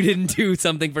and you didn't do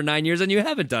something for 9 years, and you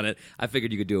haven't done it. I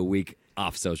figured you could do a week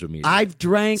off social media. I've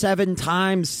drank 7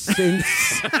 times since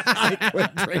I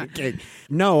quit drinking.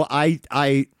 No,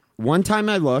 I one time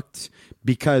I looked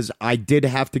because I did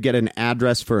have to get an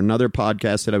address for another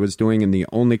podcast that I was doing, and the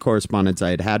only correspondence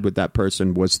I had with that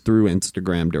person was through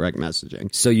Instagram direct messaging.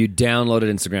 So you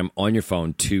downloaded Instagram on your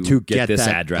phone to get this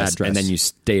that address, address. and then you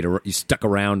stuck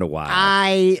around a while.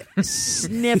 I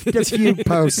sniffed a few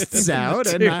posts out,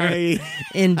 and I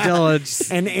Indulge.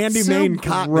 and Andy So Main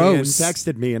caught me and gross.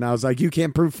 texted me, and I was like, "You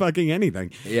can't prove fucking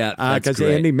anything." Yeah, that's because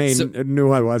great. Andy Main So-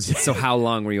 knew I was. So how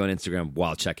long were you on Instagram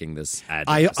while checking this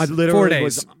address? I literally 4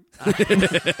 days.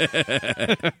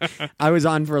 I was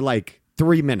on for like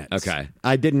 3 minutes. Okay.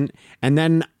 I didn't, and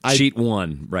then Cheat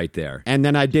one right there. and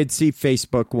then I did see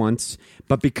Facebook once,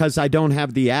 but because I don't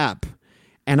have the app,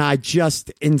 and I just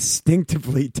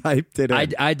instinctively typed it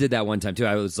in. I did that one time too.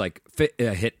 I was like,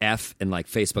 hit F and like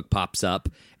Facebook pops up,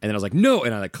 and then I was like, no,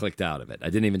 and I like clicked out of it. I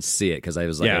didn't even see it because I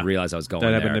was like, Yeah. I realized I was going That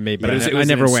there. happened to me, but it was, I it was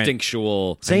never an went.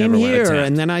 instinctual. Same never went here, attempt.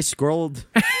 and then I scrolled.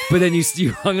 But then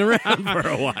you hung around for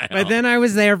a while. But then I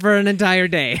was there for an entire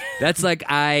day. That's like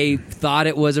I thought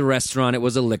it was a restaurant. It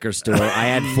was a liquor store. I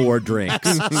had 4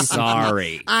 drinks.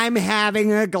 Sorry. I'm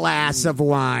having a glass of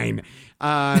wine.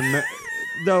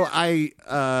 Though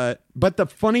but the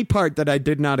funny part that I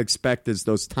did not expect is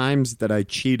those times that I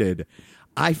cheated,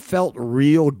 I felt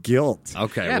real guilt.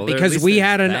 Okay. Yeah, well, because at least we there's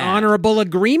had an that. honorable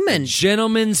agreement.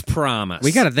 Gentleman's promise.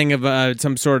 We got to think of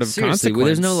some sort of Seriously, consequence. well,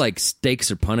 there's no like stakes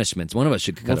or punishments. One of us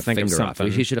should cut We'll a think of finger off.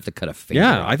 something. We should have to cut a finger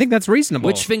Yeah, off. I think that's reasonable.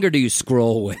 Which finger do you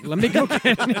scroll with? Let me go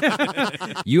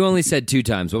get You only said 2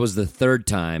 times. What was the 3rd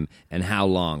time, and how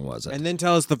long was it? And then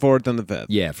tell us the 4th and the 5th.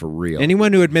 Yeah, for real.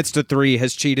 Anyone who admits to 3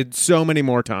 has cheated so many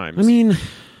more times. I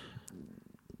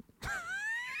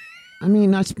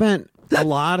mean, I spent a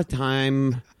lot of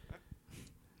time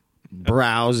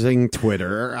browsing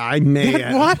Twitter. I may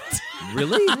have. what?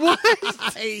 Really?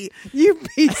 You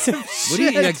piece of What do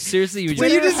you shit. like? Seriously, you Well,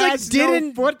 just you just, like, has didn't-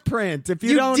 no footprint. If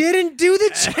you, You don't, didn't do the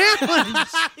challenge.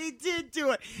 I did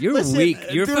do it. You're Listen, weak.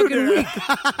 You're dude, fucking weak.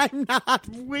 I'm not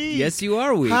weak. Yes, you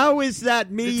are weak. How is that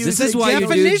me? This using is why you do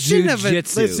definition of it.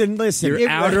 jujitsu. Listen.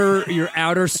 Your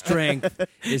outer strength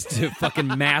is to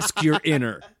fucking mask your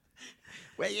inner.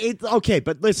 Okay,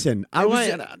 but listen. It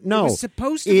was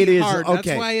supposed to it be is, hard. Okay.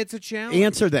 That's why it's a challenge.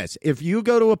 Answer this: if you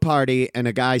go to a party and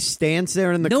a guy stands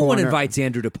there in the No corner, one invites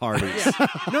Andrew to parties.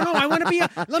 No, I want to be.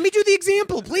 Let me do the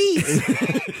example, please.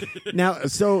 now.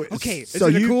 So Okay, so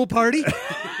is it you, a cool party?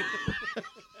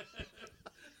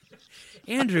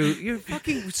 Andrew, you're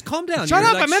fucking calm down. Shut You're,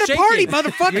 up! like, I'm at a shaking. party,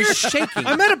 motherfucker. You're shaking.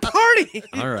 I'm at a party.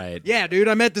 All right. Yeah, dude,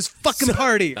 I'm at this fucking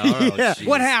party. Oh, Yeah. jeez.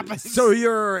 What happened? So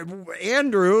your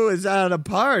Andrew is at a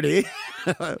party,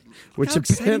 which How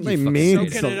exciting apparently you fucking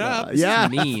means soaking a it lot. up. Yeah,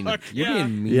 Mean. You're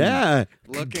being mean. yeah,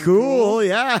 Looking cool. cool.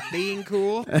 Yeah, Being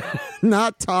cool.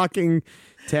 not talking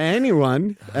to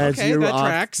anyone as Okay, you that oft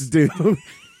tracks. do.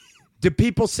 Do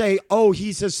people say, "Oh,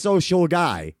 he's a social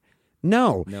guy"?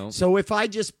 No. No. So if I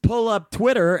just pull up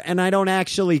Twitter and I don't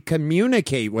actually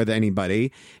communicate with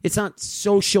anybody, it's not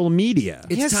social media.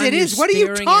 It's Yes, time it you're is. What are you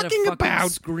staring at a talking fucking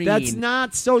about? Screen That's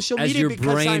not social as media your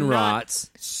because brain I'm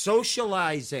rots. not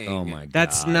socializing. Oh my god.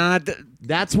 That's not.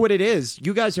 That's what it is.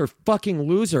 You guys are fucking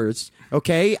losers,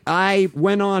 okay? I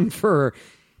went on for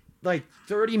like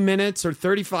 30 minutes or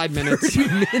 35 minutes.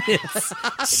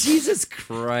 Jesus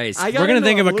Christ. I We're gotta gonna know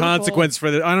think of a loophole. consequence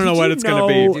for this. I don't know Did what you it's gonna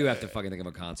We be. do have to fucking think of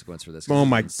a consequence for this. Oh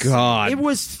my It's insane. god! It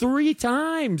was 3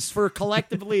 times for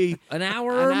collectively An hour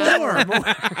or an more.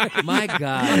 hour. My god.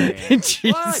 man.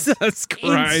 Jesus In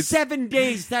Christ! 7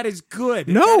 days, that is good.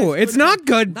 That No, is it's good. not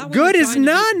good. Not when Good you're is trying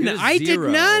to do- none. good is I did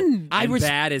zero. none. And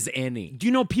bad as any. Do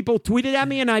you know people tweeted at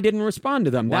me and I didn't respond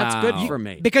to them? That's Wow. good for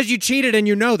me. Because you cheated and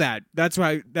you know that. That's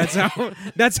why. That's how.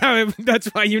 That's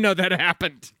why you know that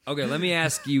happened. Okay, let me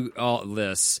ask you all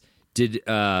this.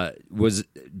 Was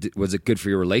it good for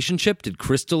your relationship? Did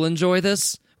Crystal enjoy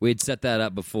this? We had set that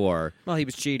up before. Well, he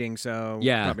was cheating, so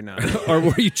Yeah. probably not. Or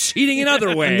were you cheating in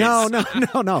other ways? No.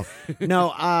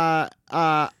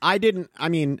 I didn't. I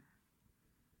mean,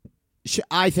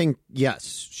 I think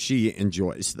yes, she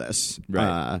enjoys this.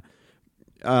 Right.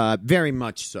 Very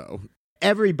much so.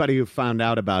 Everybody who found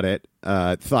out about it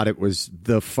thought it was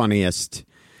the funniest.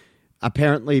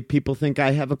 Apparently, people think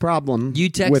I have a problem. You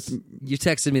with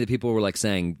texted me that people were like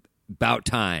saying about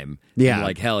time. Yeah. I'm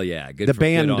like hell yeah, good the for,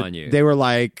 band. good on you. They were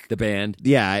like, the band.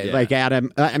 yeah, Yeah. like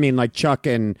Adam. I mean, like Chuck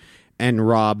and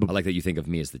Rob. I like that you think of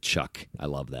me as the Chuck. I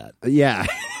love that. Yeah,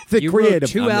 the You wrote creative.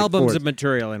 2 I'm the albums fourth. of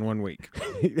material in 1 week.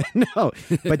 No,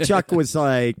 but Chuck was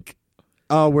like,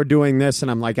 "Oh, we're doing this,"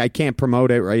 and I'm like, "I can't promote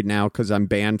it right now because I'm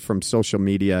banned from social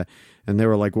media." And they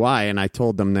were like, "Why?" And I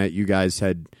told them that you guys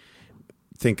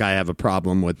think I have a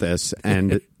problem with this,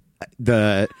 and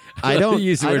I don't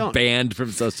use the I word don't- banned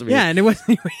from social media. Yeah, and it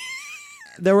wasn't.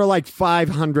 There were like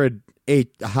 508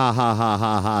 ha ha ha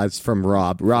ha ha's from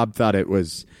Rob. Rob thought it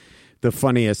was the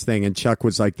funniest thing, and Chuck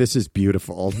was like, "This is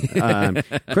beautiful."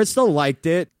 Crystal liked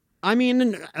it. I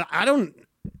mean, I don't.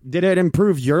 Did it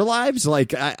improve your lives?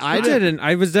 Like I didn't.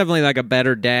 I was definitely like a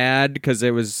better dad because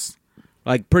it was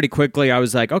like pretty quickly. I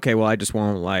was like, okay, well, I just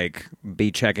won't like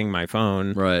be checking my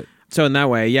phone. Right. So in that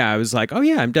way, yeah, I was like, oh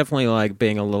yeah, I'm definitely like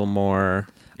being a little more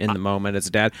in the moment as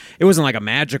a dad. It wasn't like a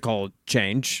magical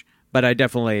change, but I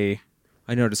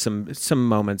noticed some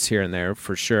moments here and there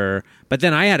for sure. But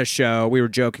then I had a show. We were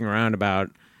joking around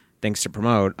about things to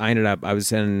promote. I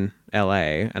was in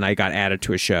LA and I got added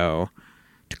to a show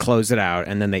to close it out,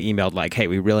 and then they emailed like, hey,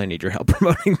 we really need your help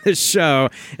promoting this show,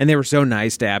 and they were so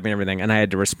nice to have me and everything, and I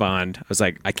had to respond. I was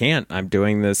like, I can't. I'm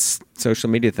doing this social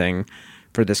media thing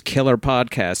for this killer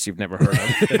podcast you've never heard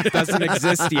of that doesn't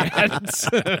exist yet.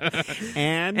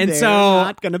 and And they're so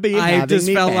not going to be. I having just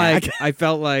me felt back. like I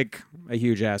felt like a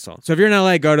huge asshole. So if you're in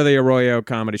LA, go to the Arroyo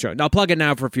Comedy Show. I'll plug it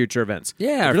now for future events.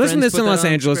 Yeah, our if you're listening to friends this in put Los that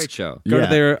on. It's a Angeles, great show. go Yeah. to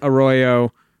the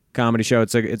Arroyo Comedy Show.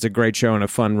 It's a great show in a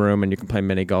fun room, and you can play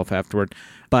mini golf afterward.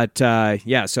 But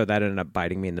yeah, so that ended up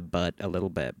biting me in the butt a little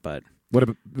bit. But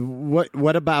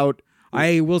What about?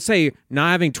 I will say,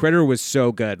 not having Twitter was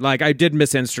so good. Like, I did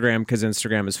miss Instagram because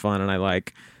Instagram is fun, and I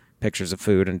like pictures of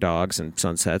food and dogs and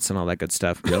sunsets and all that good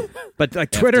stuff. Yep. But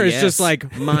like Twitter is FDS. just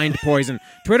like mind poison.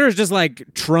 Twitter is just like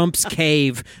Trump's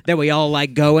cave that we all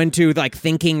like go into, like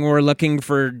thinking we're looking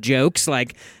for jokes.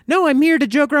 Like, no, I'm here to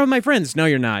joke around with my friends. No,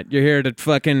 you're not. You're here to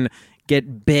fucking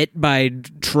get bit by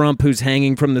Trump, who's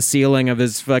hanging from the ceiling of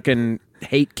his fucking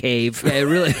hate cave. Yeah, it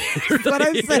really. What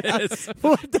I said?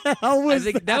 What the hell I was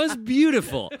think that was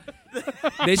beautiful.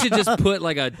 They should just put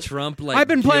like a Trump like. I've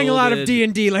been playing a lot of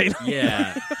gilded- D&D lately.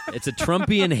 Yeah, it's a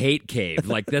Trumpian hate cave.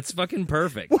 Like that's fucking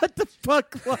perfect. What the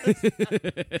fuck was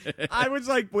that? I was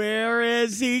like, where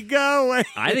is he going?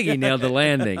 I think he nailed the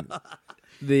landing.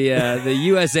 The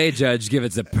USA judge give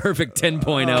it a perfect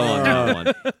 10.0 on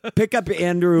that one. Pick up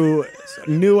Andrew's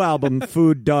new album,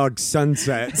 Food Dog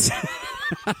Sunsets.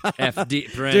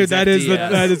 Dude, that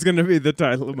is going to be the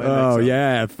title of my next Oh, album.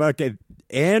 yeah. Fucking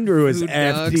Andrew is Food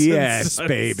Dogs FDS, and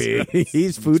baby.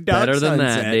 He's Food Dog Better than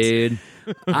that, Sunsets. dude.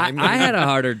 I had a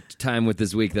harder time with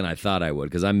this week than I thought I would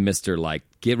because I'm Mr. Like,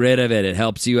 get rid of it. It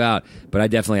helps you out. But I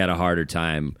definitely had a harder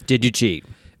time. Did you cheat?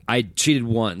 I cheated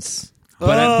once.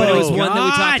 But it was one that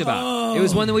we God. talked about. It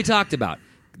was one that we talked about.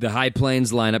 The High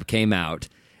Plains lineup came out,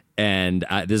 and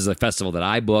this is a festival that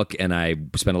I book and I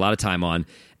spend a lot of time on.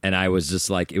 And I was just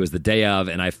like, it was the day of,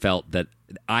 and I felt that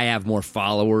I have more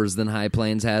followers than High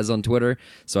Plains has on Twitter.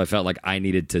 So I felt like I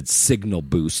needed to signal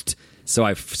boost. So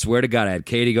I swear to God, I had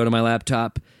Katie go to my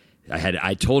laptop.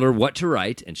 I told her what to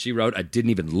write, and she wrote. I didn't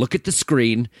even look at the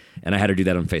screen, and I had her do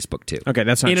that on Facebook too. Okay,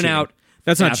 that's not in and cheating. out.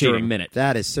 That's not after a cheating. minute.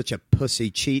 That is such a pussy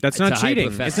cheat. That's It's not a hype cheating.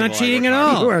 of It's not festival I cheating at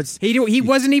work all. on. He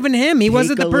wasn't even him. He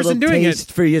wasn't Take the a person little doing taste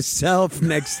it. for yourself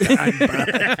next time.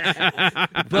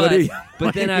 bud.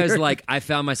 But then I was like, I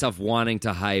found myself wanting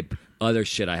to hype other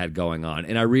shit I had going on,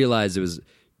 and I realized it was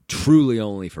truly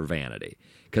only for vanity.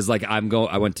 Because like I'm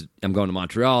going to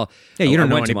Montreal. Yeah, you don't I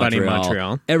know went to anybody in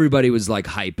Montreal. Everybody was like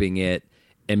hyping it,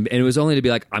 and it was only to be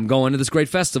like, I'm going to this great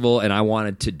festival, and I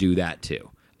wanted to do that too.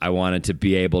 I wanted to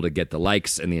be able to get the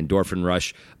likes and the endorphin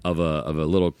rush of a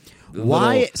little.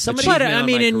 Why- little somebody- But achievement I on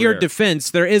mean, my in your career.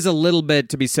 defense, there is a little bit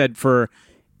to be said for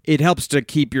it helps to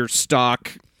keep your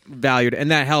stock valued, and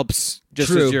that helps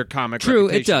just as your comic. True,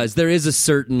 it reputation. does. There is a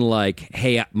certain like,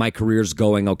 hey, my career's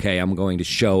going okay. I'm going to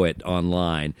show it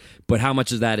online. But how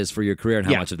much of that is for your career, and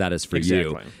how Yeah, much of that is for you?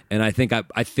 exactly. And I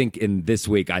think in this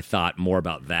week I thought more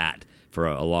about that for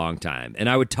a long time. And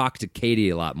I would talk to Katie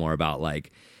a lot more about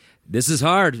like, this is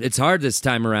hard. It's hard this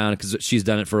time around because she's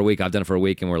done it for a week. I've done it for a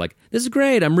week, and we're like, this is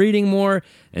great. I'm reading more,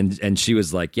 and she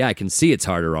was like, yeah, I can see it's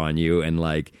harder on you, and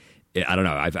like, I don't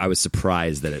know. I was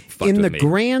surprised that it fucked In with the me.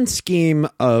 grand scheme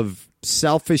of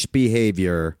selfish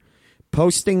behavior,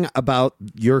 posting about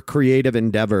your creative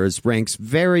endeavors ranks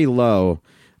very low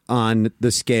on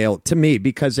the scale to me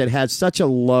because it has such a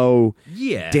low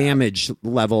damage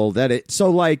level that it so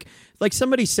like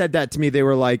somebody said that to me. They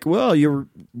were like, well, you're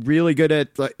really good at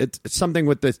it's something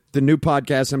with the new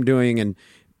podcast I'm doing, and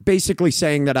basically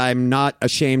saying that I'm not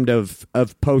ashamed of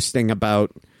posting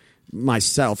about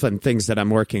myself and things that I'm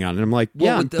working on. And I'm like,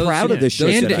 yeah, I'm with those- proud of this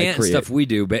those shit that I Canton create. stuff we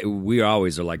do, but we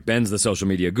always are like, Ben's the social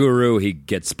media guru. He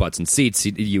gets butts and seats.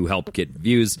 You help get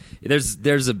views.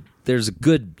 There's a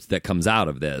good that comes out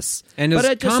of this. And But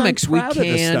as I just, comics, I'm we proud can't.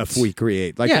 of the stuff we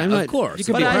create. Like, Yeah, I'm of not- course. You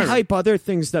can But be I part of it. hype other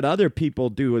things that other people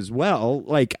do as well.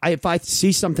 Like, if I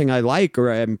see something I like or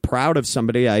I'm proud of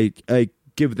somebody, I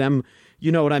give them.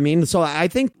 You know what I mean? So I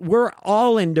think we're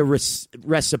all into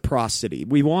reciprocity.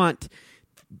 We want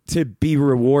to be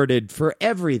rewarded for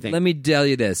everything. Let me tell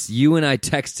you this. You and I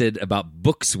texted about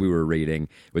books we were reading,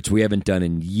 which we haven't done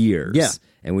in years. Yeah.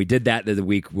 And we did that the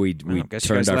week we I guess you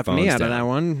turned guys our left phones me out down. of that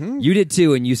one. Hmm. You did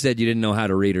too, and you said you didn't know how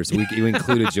to read her, so we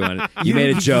included you on it. You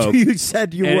made a joke. You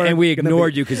said you and, weren't and we gonna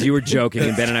ignored be- you because you were joking,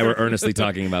 and Ben and I were earnestly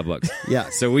talking about books.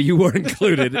 Yeah. So you were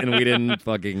included, and we didn't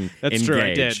fucking That's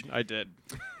engage. true. I did.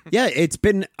 Yeah, it's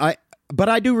been but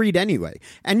I do read anyway.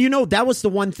 And that was the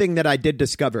one thing that I did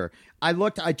discover. I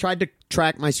tried to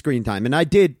track my screen time, and I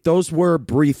did. Those were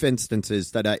brief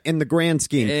instances that in the grand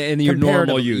scheme. In your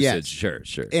normal comparatively, usage, yes.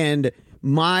 sure. And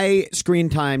my screen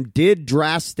time did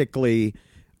drastically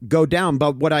go down.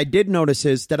 But what I did notice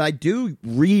is that I do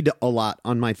read a lot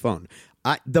on my phone.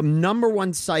 The number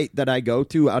one site that I go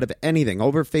to out of anything,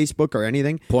 over Facebook or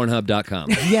anything, Pornhub.com.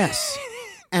 yes.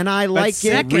 And I like it.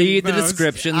 second Read the most.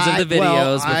 descriptions of the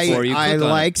videos before you click I on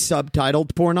like it.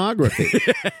 subtitled pornography.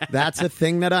 That's a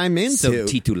thing that I'm into.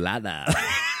 Subtitulada.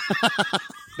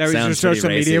 That was your Sounds pretty social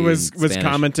media racy was in Spanish.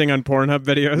 commenting on Pornhub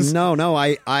videos. No,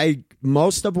 I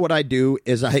most of what I do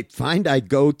is I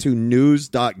go to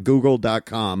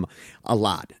news.google.com a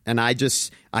lot, and I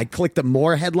click the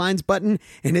more headlines button,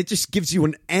 and it just gives you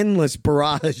an endless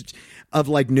barrage of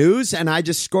like news, and I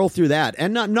just scroll through that,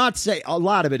 and not say a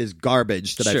lot of it is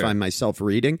garbage that I Sure. find myself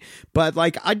reading, but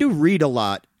like I do read a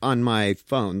lot on my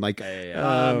phone. Like,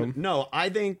 no, I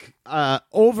think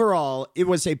overall it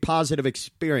was a positive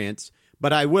experience.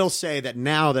 But I will say that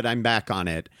now that I'm back on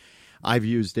it, I've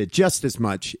used it just as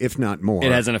much, if not more.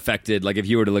 It hasn't affected, like if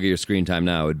you were to look at your screen time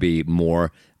now, it would be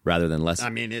more rather than less.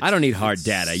 I mean, I don't need hard it's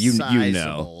data. You know.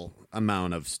 sizable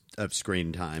amount of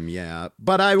screen time, yeah.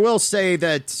 But I will say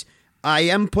that I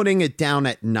am putting it down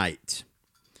at night.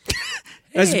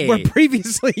 As Hey. where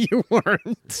previously you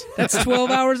weren't. That's 12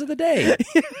 hours of the day.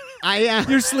 I am.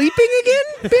 You're sleeping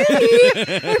again,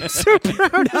 Benny? I'm so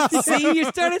proud of you. See, you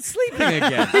started sleeping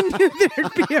again.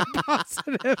 There'd be a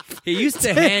positive. He used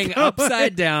to hang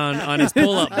upside down on his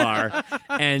pull-up bar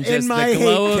and just my the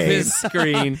glow hate of cave. his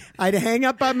screen. I'd hang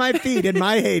up on my feet in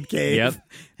my hate cave. Yep.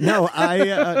 No,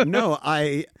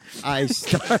 I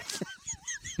start.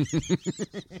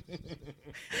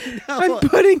 I'm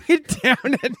putting it down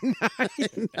at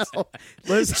night. No,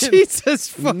 listen. Jesus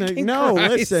fucking No,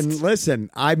 Christ. listen.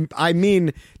 I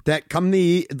mean that when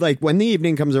the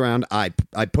evening comes around, I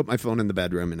put my phone in the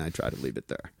bedroom and I try to leave it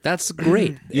there. That's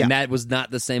great. Yeah. And that was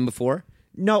not the same before?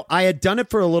 No, I had done it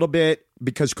for a little bit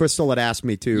because Crystal had asked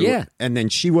me to. Yeah. And then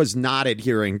she was not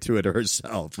adhering to it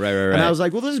herself. Right. And I was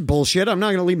like, well, this is bullshit. I'm not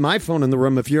going to leave my phone in the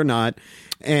room if you're not.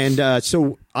 And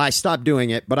so I stopped doing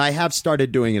it, but I have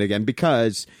started doing it again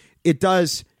because it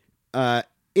does, it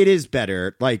is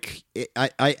better. Like,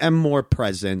 I am more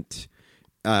present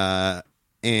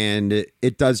and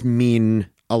it does mean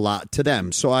a lot to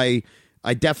them. So I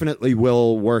definitely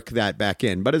will work that back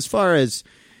in. But as far as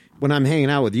when I'm hanging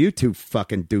out with you two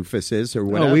fucking doofuses or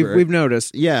whatever, we've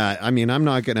noticed. Yeah, I mean, I'm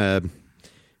not gonna,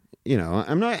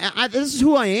 I'm not. This is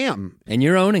who I am, and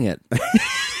you're owning it.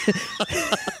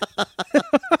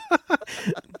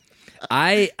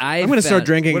 I'm going to start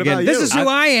drinking What again. about This you? is who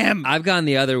I am. I've gone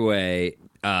the other way.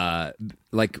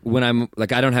 Like when I'm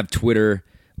like, I don't have Twitter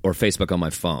or Facebook on my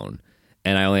phone,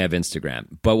 and I only have Instagram.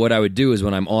 But what I would do is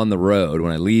when I'm on the road,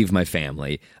 when I leave my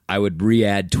family, I would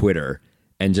re-add Twitter.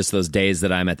 And just those days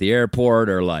that I'm at the airport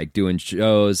or like doing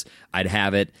shows, I'd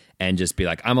have it and just be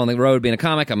like, I'm on the road being a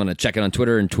comic. I'm going to check it on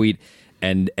Twitter and tweet.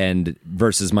 And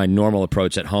versus my normal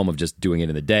approach at home of just doing it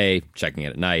in the day, checking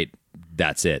it at night.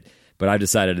 That's it. But I've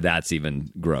decided that's even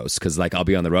gross because like I'll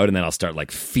be on the road and then I'll start like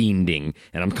fiending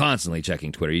and I'm constantly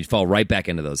checking Twitter. You fall right back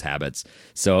into those habits.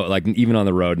 So like even on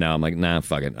the road now, I'm like, nah,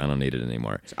 fuck it. I don't need it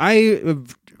anymore. I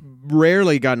have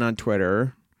rarely gotten on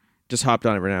Twitter, just hopped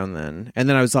on every now and then. And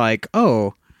then I was like,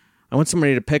 oh, I want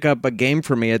somebody to pick up a game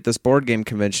for me at this board game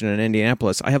convention in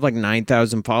Indianapolis. I have like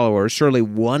 9,000 followers. Surely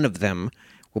one of them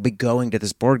will be going to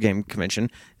this board game convention.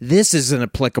 This is an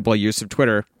applicable use of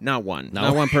Twitter. Not one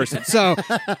person. So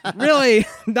really,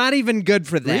 not even good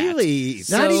for that. Really,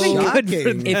 Not even good for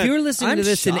shocking. that. If you're listening to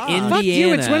this in Indiana, Fuck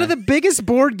you, it's one of the biggest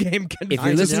board game conventions. if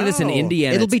you're listening to this in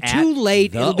Indiana, It'll be it's too at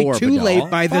late. the It'll be too Orbidol. late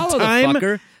by the Follow time.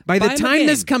 fucker. By the Buy him a time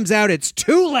this game. comes out, it's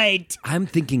too late. I'm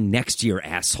thinking next year,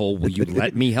 asshole. Will you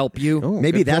let me help you?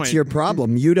 Maybe good that's point. your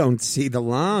problem. You don't see the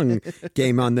long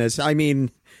game on this. I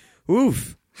mean,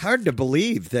 oof. Hard to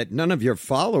believe that none of your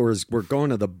followers were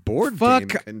going to the board game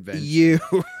Fuck convention. you.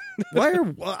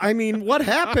 What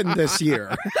happened this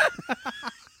year?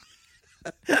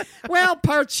 Well,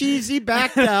 Parcheesi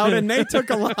backed out, and they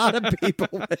took a lot of people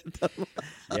with them.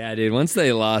 Yeah, dude. Once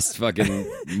they lost fucking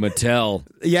Mattel,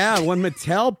 Yeah, when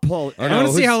Mattel pulled... I want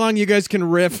to see how long you guys can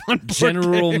riff on board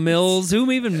General games. Mills,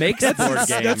 who even makes board games?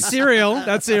 That's cereal.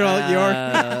 That's cereal.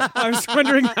 I was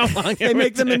wondering how long They it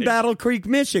make would them in take. Battle Creek,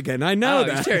 Michigan. I know Oh,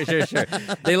 that. sure.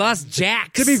 They lost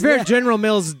Jax. To be fair, General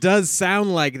Mills does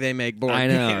sound like they make board I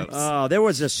know. games. Oh, there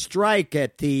was a strike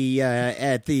at the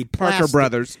Parker plastic-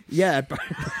 Brothers. Yeah,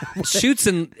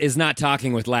 Schutzen is not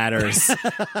talking with ladders,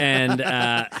 and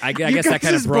I guess that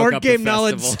kind of Guys' broke board up game the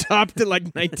knowledge festival. stopped at like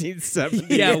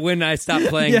 1970. Yeah, when I stopped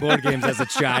playing board games as a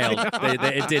child,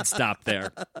 it did stop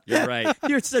there. You're right.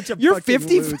 you're such a You're fucking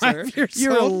 55 loser. years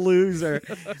You're old. a loser.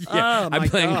 Yeah, Oh, my I'm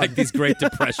playing God. like these Great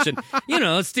Depression.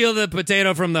 Steal the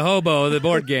potato from the hobo, the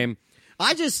board game.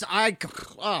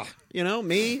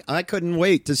 Me, I couldn't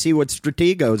wait to see what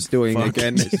Stratego's doing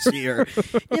again this year.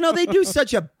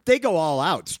 They go all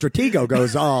out. Stratego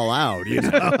goes all out,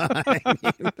 I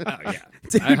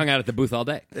hung out at the booth all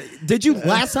day. Did you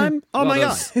last time? Oh, Well, my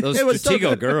those, God. Those It was so Stratego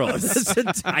good. girls.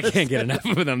 I can't get enough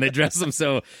of them. They dress them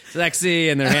so sexy,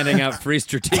 and they're handing out free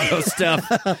Stratego stuff.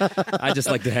 I just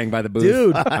like to hang by the booth.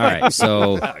 Dude. All right,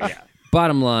 so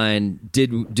bottom line,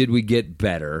 did we get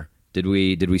better? Did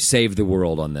we save the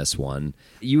world on this one?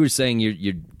 You were saying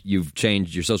you've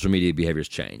changed, your social media behavior's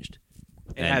changed.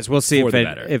 It has. We'll see for if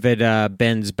the it better.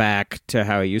 bends back to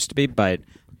how it used to be, but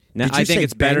no, Did you I think say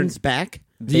it's better. Ben's back?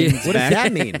 Yeah. What does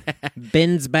that mean?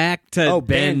 Bends back to Oh,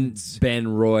 Ben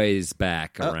Roy's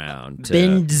back around to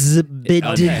bends a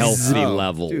healthy Oh,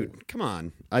 level. Dude, come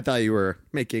on. I thought you were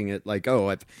making it like,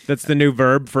 That's the new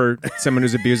verb for someone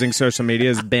who's abusing social media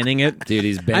is bending it. Dude,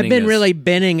 he's bending I've been us. really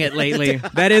bending it lately.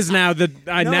 That is now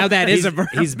now that is a verb.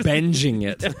 He's binging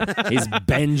it. He's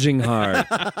binging hard.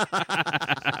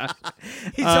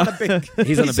 he's on a big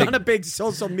he's on a big- on a big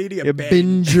social media A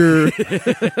binge.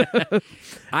 binger.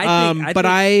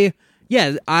 I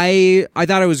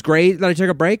thought it was great that I took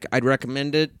a break. I'd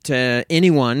recommend it to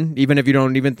anyone, even if you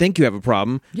don't even think you have a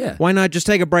problem. Yeah. Why not just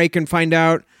take a break and find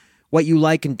out what you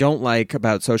like and don't like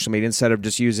about social media instead of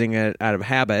just using it out of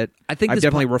habit? I think I've this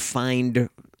definitely refined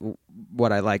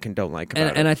what I like and don't like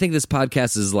about And it. I think this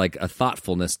podcast is like a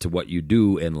thoughtfulness to what you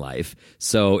do in life.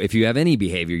 So if you have any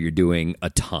behavior you're doing a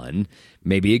ton,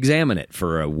 maybe examine it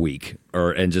for a week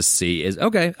and just see,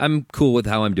 okay, I'm cool with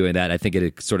how I'm doing that. I think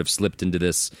it sort of slipped into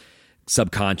this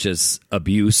subconscious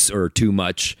abuse or too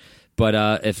much.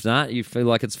 But if not, you feel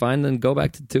like it's fine, then go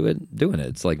back to it, doing it.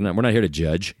 It's like, we're not here to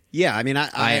judge. Yeah, I mean, am.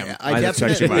 I That's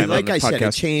actually why I definitely, love like the I said, it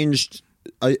podcast. changed.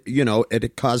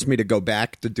 It caused me to go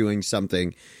back to doing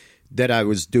something that I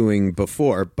was doing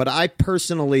before. But I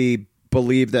personally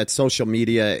believe that social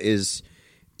media is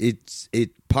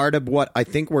part of what I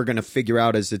think we're going to figure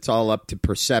out is it's all up to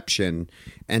perception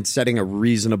and setting a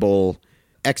reasonable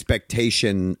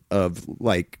expectation of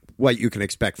like what you can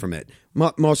expect from it.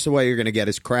 Most of what you're going to get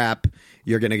is crap.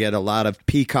 You're going to get a lot of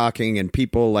peacocking and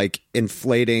people like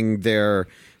inflating their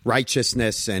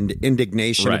righteousness and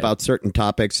indignation Right. about certain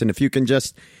topics. And if you can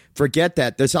just forget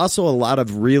that, there's also a lot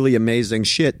of really amazing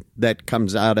shit that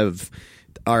comes out of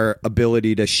our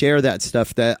ability to share that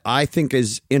stuff that I think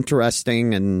is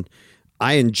interesting and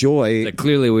I enjoy. Like,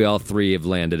 clearly, we all three have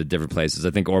landed at different places.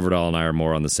 I think Orvidal and I are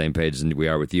more on the same page than we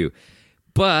are with you.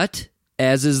 But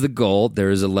as is the goal, there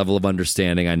is a level of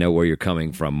understanding. I know where you're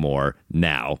coming from more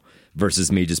now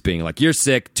versus me just being like, "You're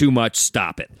sick, too much,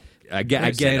 stop it." I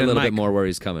get say it a in little the bit mic. more where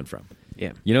he's coming from.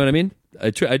 Yeah. You know what I mean? I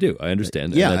do. I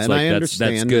understand. Yeah, that's and I that's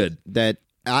understand good. that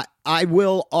I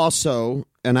will also,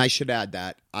 and I should add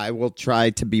that, I will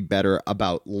try to be better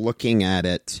about looking at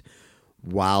it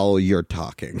while you're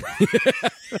talking.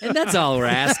 And that's all we're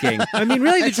asking. I mean,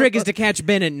 really, the trick is to catch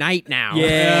Ben at night now.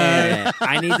 Yeah,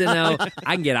 I need to know.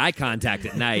 I can get eye contact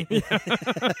at night.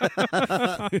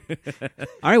 All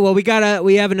right. Well, we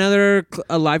have another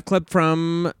a live clip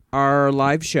from our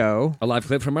live show. A live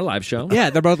clip from our live show. Yeah,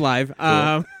 they're both live.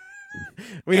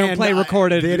 We don't And, play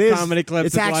recorded it is, comedy clips.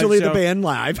 It's at live actually the show. band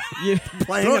live.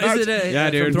 Playing Oh, it is it Yeah,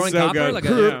 dude, from Throwing so Copper? good. Like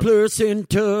Yeah. Plus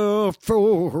into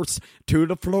force to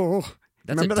the floor.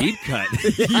 That's Remember a that? deep cut.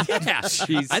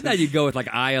 Yeah. I thought you'd go with like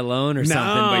I Alone or something,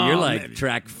 but you're like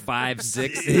track 5,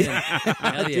 6.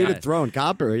 Hell Dude, yeah. Throwing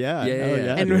Copper, yeah. Yeah, Oh,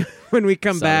 yeah. And when we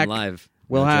come Saw back, them live.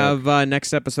 we'll No joke. have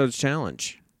next episode's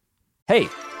challenge. Hey,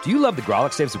 do you love the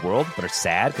Grolix Saves the World, but are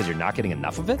sad because you're not getting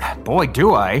enough of it? Boy,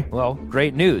 do I. Well,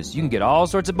 great news. You can get all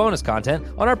sorts of bonus content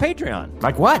on our Patreon.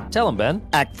 Like what? Tell them, Ben.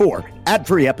 Act 4,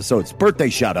 ad-free episodes, birthday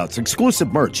shoutouts,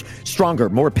 exclusive merch, stronger,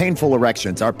 more painful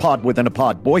erections, our pod within a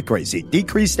pod, boy crazy,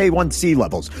 decreased A1C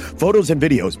levels, photos and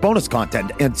videos, bonus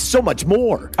content, and so much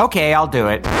more. Okay, I'll do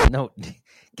it. No,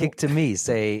 kick to me.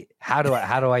 Say, how do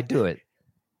I do it?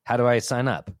 How do I sign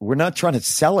up? We're not trying to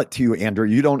sell it to you, Andrew.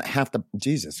 You don't have to.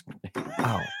 Jesus.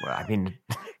 Oh, well, I mean,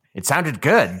 it sounded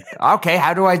good. Okay,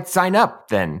 how do I sign up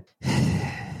then?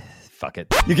 Fuck it.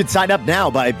 You can sign up now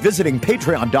by visiting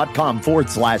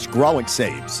patreon.com/Grolic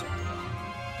Saves.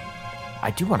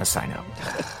 I do want to sign up.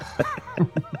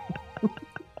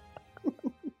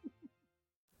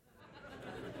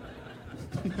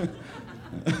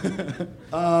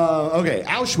 Okay,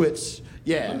 Auschwitz.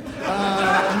 Yeah.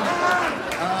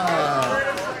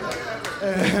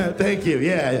 Thank you.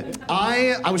 Yeah.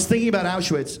 I was thinking about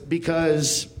Auschwitz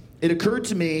because it occurred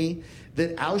to me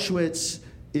that Auschwitz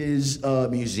is a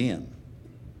museum,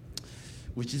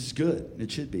 which is good.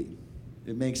 It should be.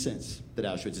 It makes sense that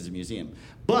Auschwitz is a museum.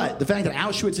 But the fact that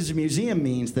Auschwitz is a museum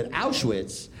means that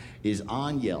Auschwitz is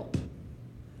on Yelp.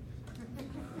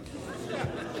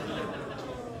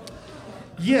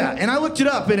 Yeah, and I looked it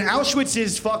up, and Auschwitz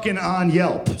is fucking on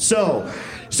Yelp. So,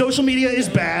 social media is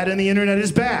bad, and the internet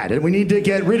is bad, and we need to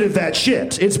get rid of that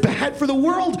shit. It's bad for the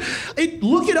world.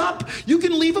 Look it up. You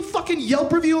can leave a fucking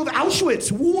Yelp review of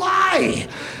Auschwitz. Why?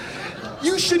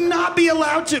 You should not be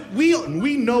allowed to.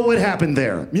 We know what happened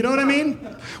there. You know what I mean?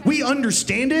 We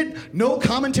understand it. No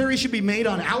commentary should be made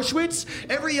on Auschwitz.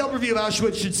 Every Yelp review of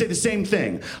Auschwitz should say the same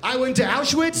thing. I went to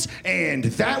Auschwitz, and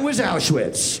that was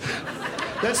Auschwitz.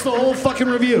 That's the whole fucking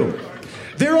review.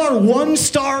 There are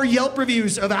 1-star Yelp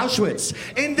reviews of Auschwitz,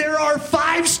 and there are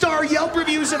 5-star Yelp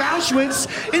reviews of Auschwitz,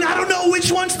 and I don't know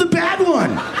which one's the bad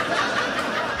one.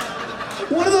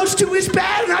 One of those two is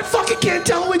bad, and I fucking can't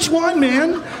tell which one,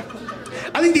 man.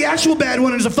 I think the actual bad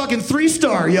one is a fucking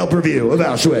 3-star Yelp review of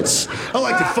Auschwitz. I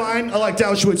liked it fine. I liked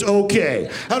Auschwitz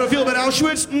okay. How do I feel about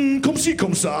Auschwitz? Comme ci,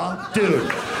 comme ça.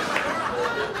 Dude.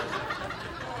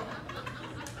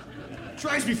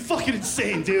 Drives me fucking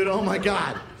insane, dude. Oh my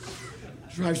God.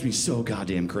 Drives me so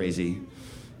goddamn crazy.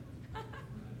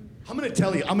 I'm gonna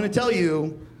tell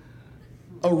you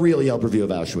a real Yelp review of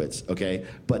Auschwitz, okay?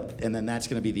 And then that's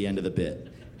gonna be the end of the bit.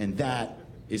 And that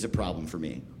is a problem for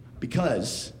me.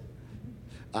 Because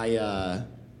I'm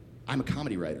a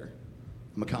comedy writer.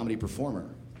 I'm a comedy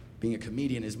performer. Being a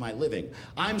comedian is my living.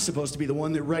 I'm supposed to be the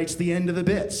one that writes the end of the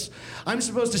bits. I'm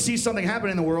supposed to see something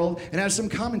happen in the world and have some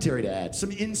commentary to add,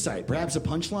 some insight, perhaps a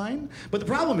punchline. But the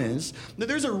problem is that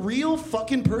there's a real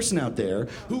fucking person out there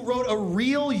who wrote a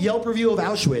real Yelp review of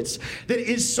Auschwitz that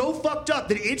is so fucked up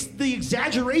that it's the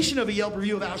exaggeration of a Yelp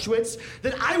review of Auschwitz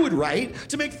that I would write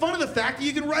to make fun of the fact that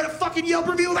you can write a fucking Yelp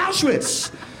review of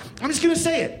Auschwitz. I'm just gonna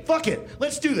say it. Fuck it.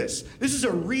 Let's do this. This is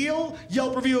a real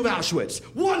Yelp review of Auschwitz.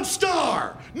 1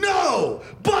 star. No.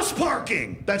 Bus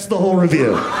parking. That's the whole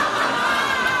review.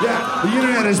 Yeah, the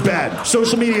internet is bad.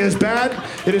 Social media is bad.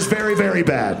 It is very, very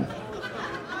bad.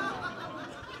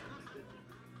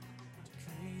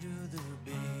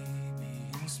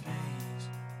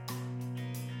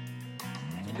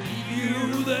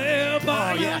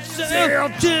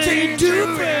 yeah.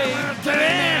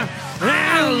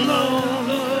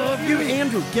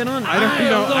 Andrew, get on.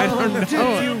 I don't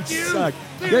know. You suck.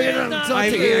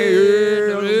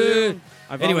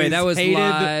 Anyway, that was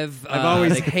live. I've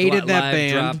always they hated that live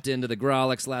band. Dropped into the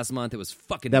Grolix last month. It was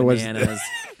fucking That was- bananas.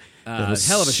 was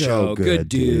Hell of a so show. Good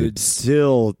dude. dudes.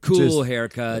 Still Cool just-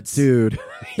 haircuts. Dude,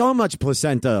 so much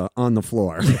placenta on the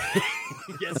floor.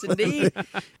 Yes, indeed.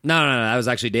 No. That was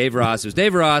actually Dave Ross. It was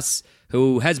Dave Ross,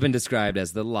 who has been described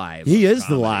as the live. He is the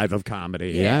comedy. live of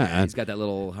comedy. Yeah. He's got that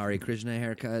little Hare Krishna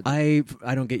haircut. I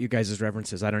don't get you guys'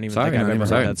 references. I don't even Sorry, think I've I'm ever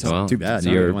sorry. heard that song. Well, Too bad.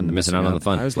 You're I'm the one missing out on the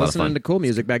fun. I was It's a lot of listening fun. to cool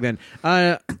music back then.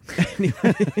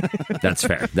 That's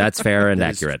fair. That's fair and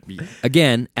accurate.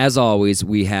 Again, as always,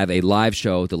 we have a live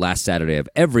show the last Saturday of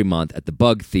every month at the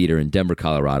Bug Theater in Denver,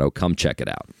 Colorado. Come check it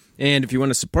out. And if you want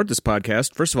to support this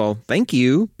podcast, first of all, thank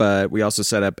you. But we also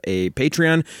set up a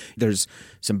Patreon. There's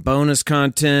some bonus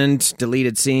content,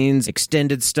 deleted scenes,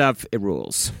 extended stuff. It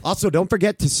rules. Also, don't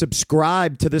forget to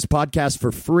subscribe to this podcast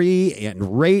for free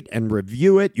and rate and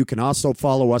review it. You can also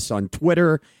follow us on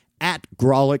Twitter at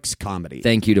Grolix Comedy.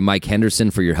 Thank you to Mike Henderson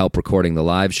for your help recording the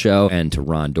live show, and to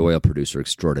Ron Doyle, producer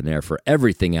extraordinaire, for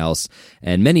everything else.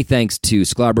 And many thanks to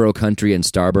Scarborough Country and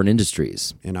Starburn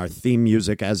Industries. And our theme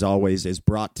music, as always, is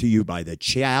brought to you by the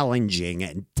challenging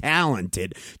and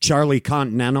talented Charlie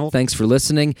Continental. Thanks for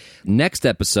listening. Next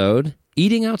episode,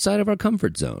 eating outside of our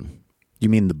comfort zone. You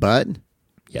mean the butt?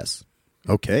 Yes.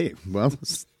 Okay, well,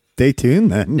 stay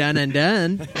tuned then. Done and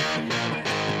done.